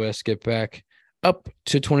in the Midwest get back up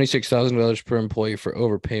to $26,000 per employee for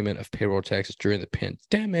overpayment of payroll taxes during the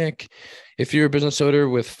pandemic. If you're a business owner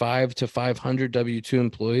with 5 to 500 W-2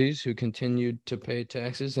 employees who continued to pay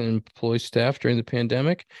taxes and employ staff during the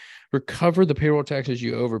pandemic, recover the payroll taxes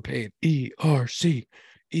you overpaid. ERC.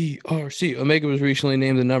 Omega was recently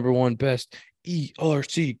named the #1 best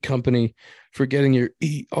ERC company for getting your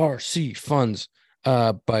ERC funds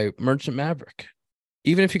by Merchant Maverick.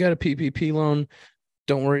 Even if you got a PPP loan,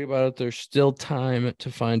 don't worry about it. There's still time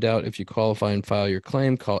to find out if you qualify and file your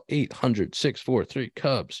claim. Call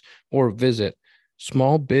 800-643-CUBS or visit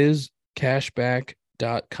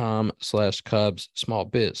smallbizcashback.com/Cubs,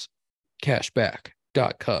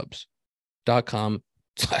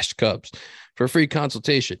 smallbizcashback.com/Cubs for a free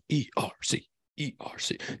consultation. ERC.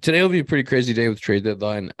 Today will be a pretty crazy day with trade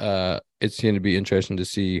deadline. It's going to be interesting to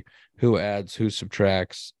see who adds, who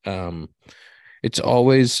subtracts. It's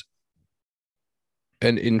always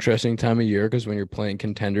an interesting time of year because when you're playing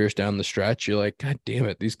contenders down the stretch, you're like, God damn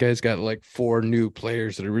it, these guys got like 4 new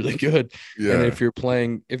players that are really good. Yeah. And if you're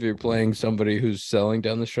playing somebody who's selling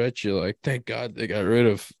down the stretch, you're like, thank God they got rid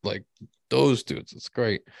of like those dudes. It's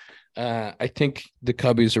great. I think the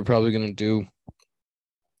Cubbies are probably going to do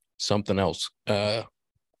something else. We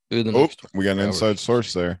got an inside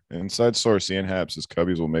source there. Inside source, Ian Happ says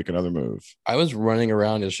Cubbies will make another move. I was running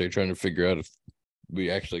around yesterday trying to figure out if we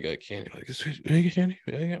actually got candy. Like, did I get candy?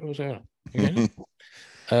 What's going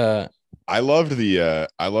on? I loved the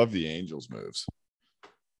Angels moves.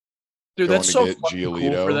 Dude, that's so cool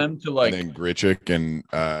for them to like, and then Grichuk and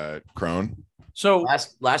Crone. So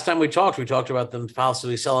last time we talked about them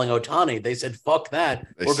possibly selling Ohtani. They said, "Fuck that,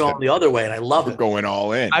 we're going the other way," and I love it. Going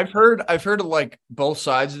all in. I've heard of like both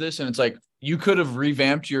sides of this, and it's like you could have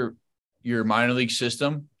revamped your minor league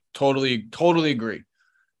system. Totally agree.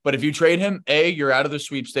 But if you trade him, you're out of the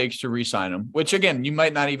sweepstakes to re-sign him, which, again, you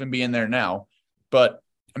might not even be in there now. But,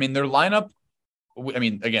 I mean, their lineup,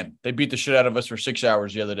 again, they beat the shit out of us for 6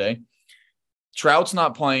 hours the other day. Trout's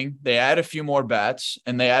not playing. They add a few more bats,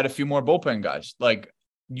 and they add a few more bullpen guys. Like,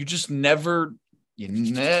 you never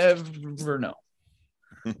know.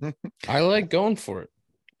 I like going for it.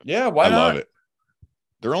 Yeah, why not? I love it.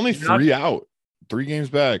 They're only 3 out, 3 games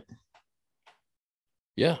back.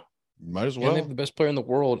 Yeah. Might as well. And they have the best player in the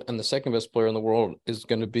world, and the second best player in the world is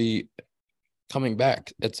going to be coming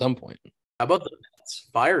back at some point. How about the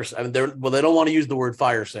fires? I mean, they don't want to use the word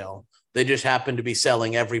fire sale. They just happen to be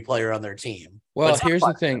selling every player on their team. Well, here's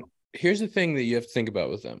the thing. Here's the thing that you have to think about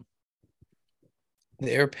with them.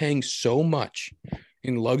 They're paying so much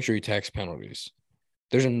in luxury tax penalties.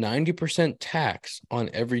 There's a 90% tax on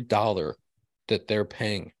every dollar that they're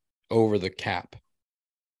paying over the cap.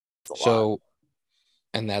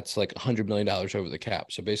 And that's like $100 million over the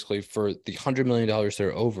cap. So basically for the $100 million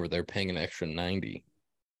they're over, they're paying an extra 90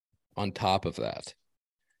 on top of that.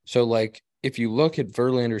 So like if you look at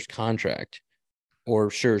Verlander's contract or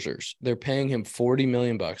Scherzer's, they're paying him $40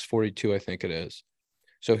 million, 42, I think it is.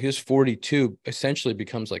 So his 42 essentially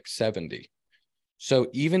becomes like 70. So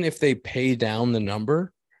even if they pay down the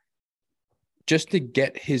number, just to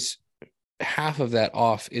get his half of that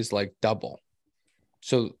off is like double.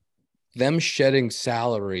 So them shedding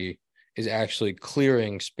salary is actually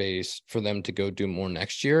clearing space for them to go do more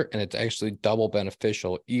next year. And it's actually double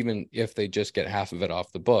beneficial, even if they just get half of it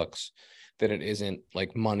off the books, that it isn't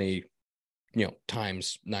like money,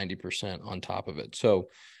 times 90% on top of it. So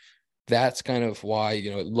that's kind of why,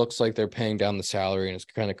 it looks like they're paying down the salary and it's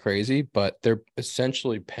kind of crazy, but they're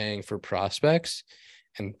essentially paying for prospects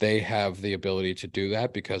and they have the ability to do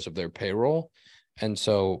that because of their payroll. And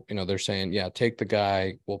so, they're saying, yeah, take the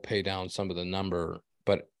guy, we'll pay down some of the number,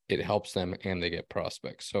 but it helps them and they get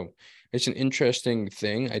prospects. So it's an interesting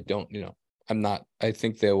thing. I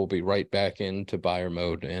think they will be right back into buyer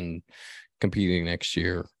mode and competing next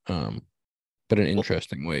year. But an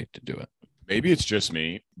interesting way to do it. Maybe it's just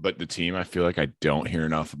me, but the team I feel like I don't hear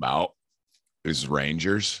enough about is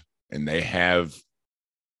Rangers, and they have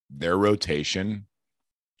their rotation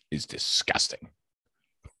is disgusting.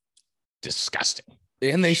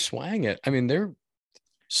 And they swang it. I mean, they're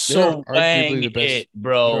arguably the best,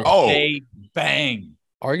 bro. They bang.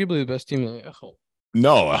 Arguably the best team in the NFL.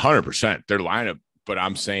 No, 100%. Their lineup, but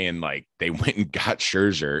I'm saying like they went and got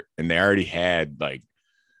Scherzer, and they already had like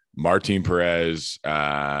Martin Perez,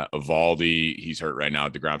 Evaldi, he's hurt right now.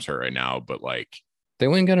 DeGrom's hurt right now, but like they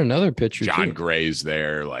went and got another pitcher. John Gray's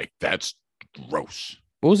there. Like that's gross.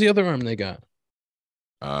 What was the other arm they got?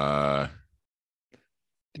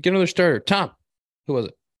 Get another starter. Tom, who was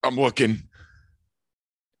it? I'm looking.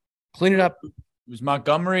 Clean it up. It was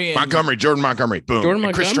Montgomery. Jordan Montgomery. Boom. Jordan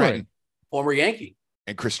Montgomery. Chris Stratton. Former Yankee.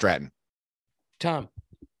 And Chris Stratton. Tom,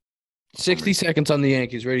 60 seconds on the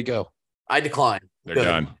Yankees. Ready to go. I decline. They're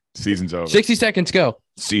done. Season's over. 60 seconds. Go.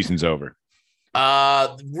 Season's over.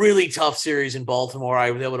 Really tough series in Baltimore.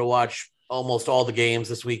 I was able to watch almost all the games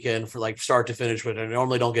this weekend for like start to finish, which I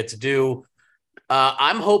normally don't get to do.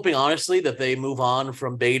 I'm hoping, honestly, that they move on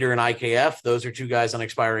from Bader and IKF. Those are two guys on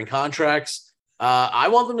expiring contracts. I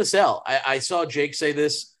want them to sell. I saw Jake say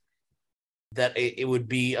this, that it would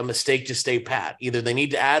be a mistake to stay pat. Either they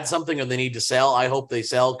need to add something or they need to sell. I hope they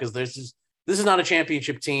sell because this is not a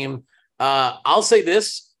championship team. I'll say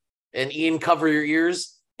this, and Ian, cover your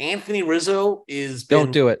ears. Anthony Rizzo is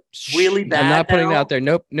don't do it. Really bad. I'm not putting it out there.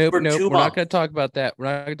 Nope. We're months. not going to talk about that. Can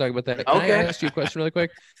I ask you a question really quick?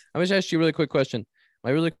 I'm going to ask you a really quick question. My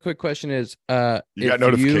really quick question is, you got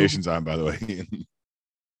notifications on, by the way.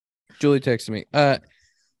 Julie texted me.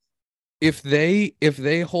 If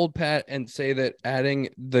they hold pat and say that adding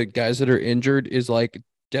the guys that are injured is like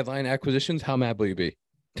deadline acquisitions, how mad will you be?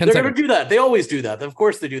 They're going to do that. They always do that. Of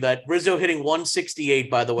course they do that. Rizzo hitting 168,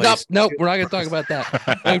 by the way. Nope. We're not going to talk about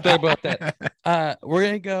that. We're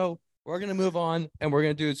going to go. We're going to move on, and we're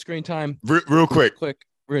going to do screen time. Real quick. We're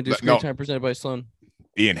going to do screen time presented by Sloan.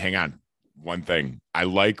 Ian, hang on. One thing. I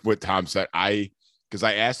like what Tom said. Because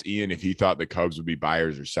I asked Ian if he thought the Cubs would be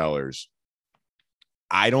buyers or sellers.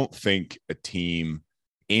 I don't think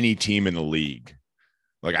any team in the league,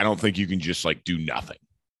 like, I don't think you can just like do nothing.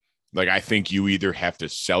 Like, I think you either have to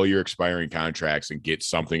sell your expiring contracts and get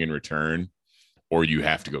something in return, or you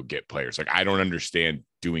have to go get players. Like, I don't understand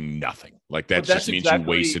doing nothing. Like, that just means you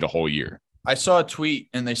wasted a whole year. I saw a tweet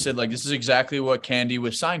and they said, like, this is exactly what Candy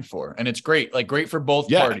was signed for. And it's great. Like, great for both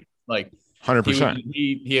parties. Like, 100%.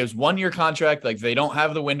 He has 1 year contract. Like, they don't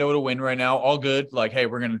have the window to win right now. All good. Like, hey,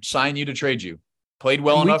 we're going to sign you to trade you. Played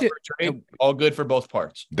well enough for a trade. All good for both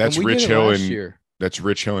parts. That's Rich Hill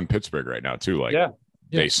in Pittsburgh right now, too. Like,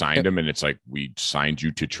 they signed him, and it's like, we signed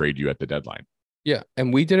you to trade you at the deadline. Yeah,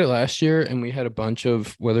 and we did it last year, and we had a bunch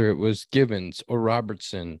of, whether it was Givens or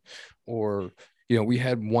Robertson, or, we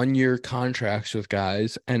had 1 year contracts with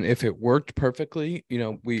guys, and if it worked perfectly,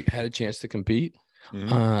 we had a chance to compete.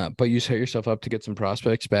 Mm-hmm. But you set yourself up to get some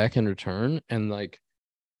prospects back in return, and like,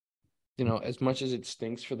 as much as it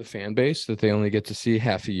stinks for the fan base that they only get to see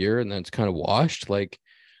half a year and then it's kind of washed, like,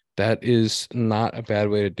 that is not a bad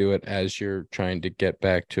way to do it as you're trying to get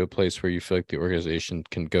back to a place where you feel like the organization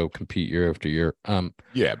can go compete year after year.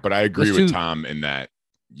 Yeah, but I agree with Tom in that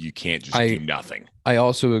you can't just do nothing. I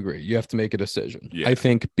also agree. You have to make a decision. Yeah. I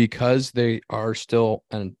think because they are still,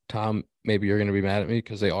 and Tom, maybe you're going to be mad at me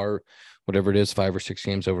because they are, whatever it is, 5 or 6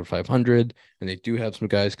 games over 500, and they do have some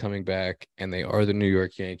guys coming back, and they are the New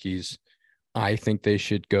York Yankees. I think they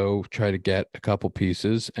should go try to get a couple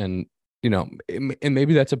pieces, and and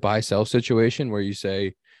maybe that's a buy-sell situation where you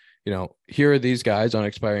say, here are these guys on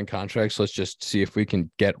expiring contracts. Let's just see if we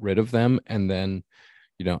can get rid of them, and then,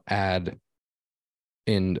 add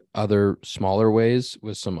in other smaller ways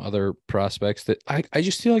with some other prospects that I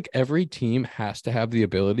just feel like every team has to have the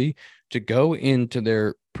ability to go into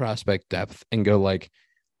their prospect depth and go like,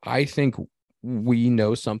 I think we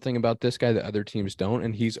know something about this guy that other teams don't,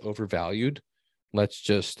 and he's overvalued. Let's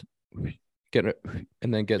just get it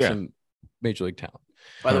and then get some major league talent.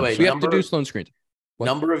 By the way, we have to do Sloan screens.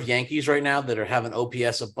 Number of Yankees right now that are having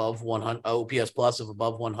OPS above 100, OPS plus of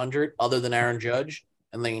above 100, other than Aaron Judge,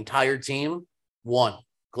 and the entire team, 1.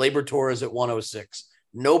 Gleyber Torres at 106.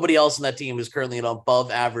 Nobody else in that team is currently an above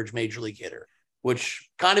average major league hitter, which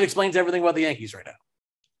kind of explains everything about the Yankees right now.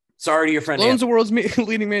 Sorry to your friend. Sloan's the world's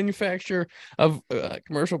leading manufacturer of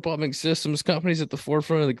commercial plumbing systems, companies at the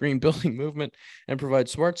forefront of the green building movement, and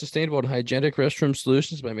provides smart, sustainable, and hygienic restroom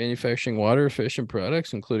solutions by manufacturing water-efficient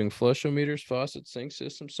products, including flushometers, faucets, sink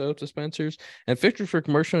systems, soap dispensers, and fixtures for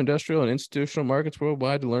commercial, industrial, and institutional markets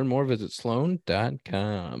worldwide. To learn more, visit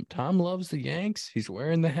sloan.com. Tom loves the Yanks. He's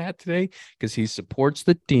wearing the hat today because he supports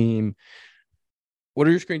the team. What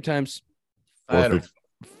are your screen times?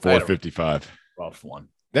 4:55. Rough one.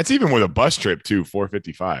 That's even with a bus trip too.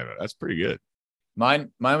 4:55. That's pretty good.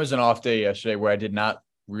 Mine was an off day yesterday where I did not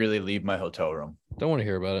really leave my hotel room. Don't want to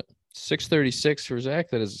hear about it. 6:36 for Zach.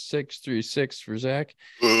 That is a 6:36 for Zach.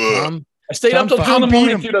 Tom, I stayed up till 2 in the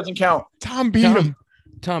morning. Too doesn't count. Tom beat him.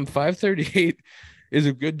 Tom, 5:38 is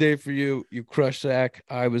a good day for you. You crushed Zach.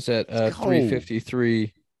 I was at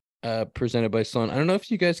 3:53. presented by Sun. I don't know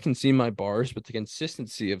if you guys can see my bars, but the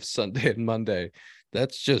consistency of Sunday and Monday,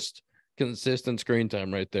 that's just consistent screen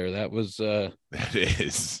time right there. That was that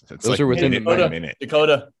is. That's those like are within Dakota, the minute.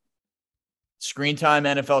 Dakota. Screen time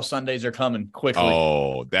NFL Sundays are coming quickly.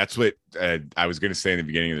 Oh, that's what I was going to say in the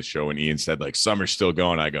beginning of the show when Ian said like summer's still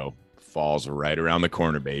going. I go, fall's right around the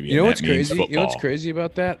corner, baby. You know what's crazy? You know what's crazy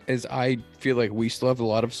about that is I feel like we still have a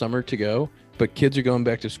lot of summer to go, but kids are going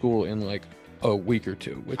back to school in like a week or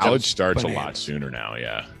two. College starts bananas. A lot sooner now,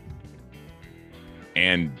 yeah.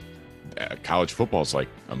 And college football is like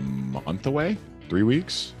a month away, 3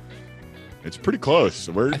 weeks. It's pretty close.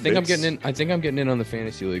 So I think I'm getting in on the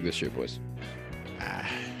fantasy league this year, boys.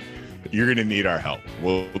 You're gonna need our help.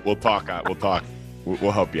 We'll talk.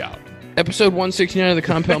 We'll help you out. Episode 169 of the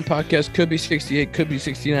Compound Podcast could be 68, could be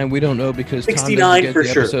 69. We don't know because 69 Tom doesn't get for the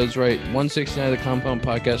sure. episodes right. 169 of the Compound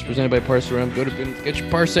Podcast presented by Parse Rum. Go to get your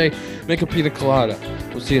Parse, make a pina colada.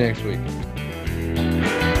 We'll see you next week.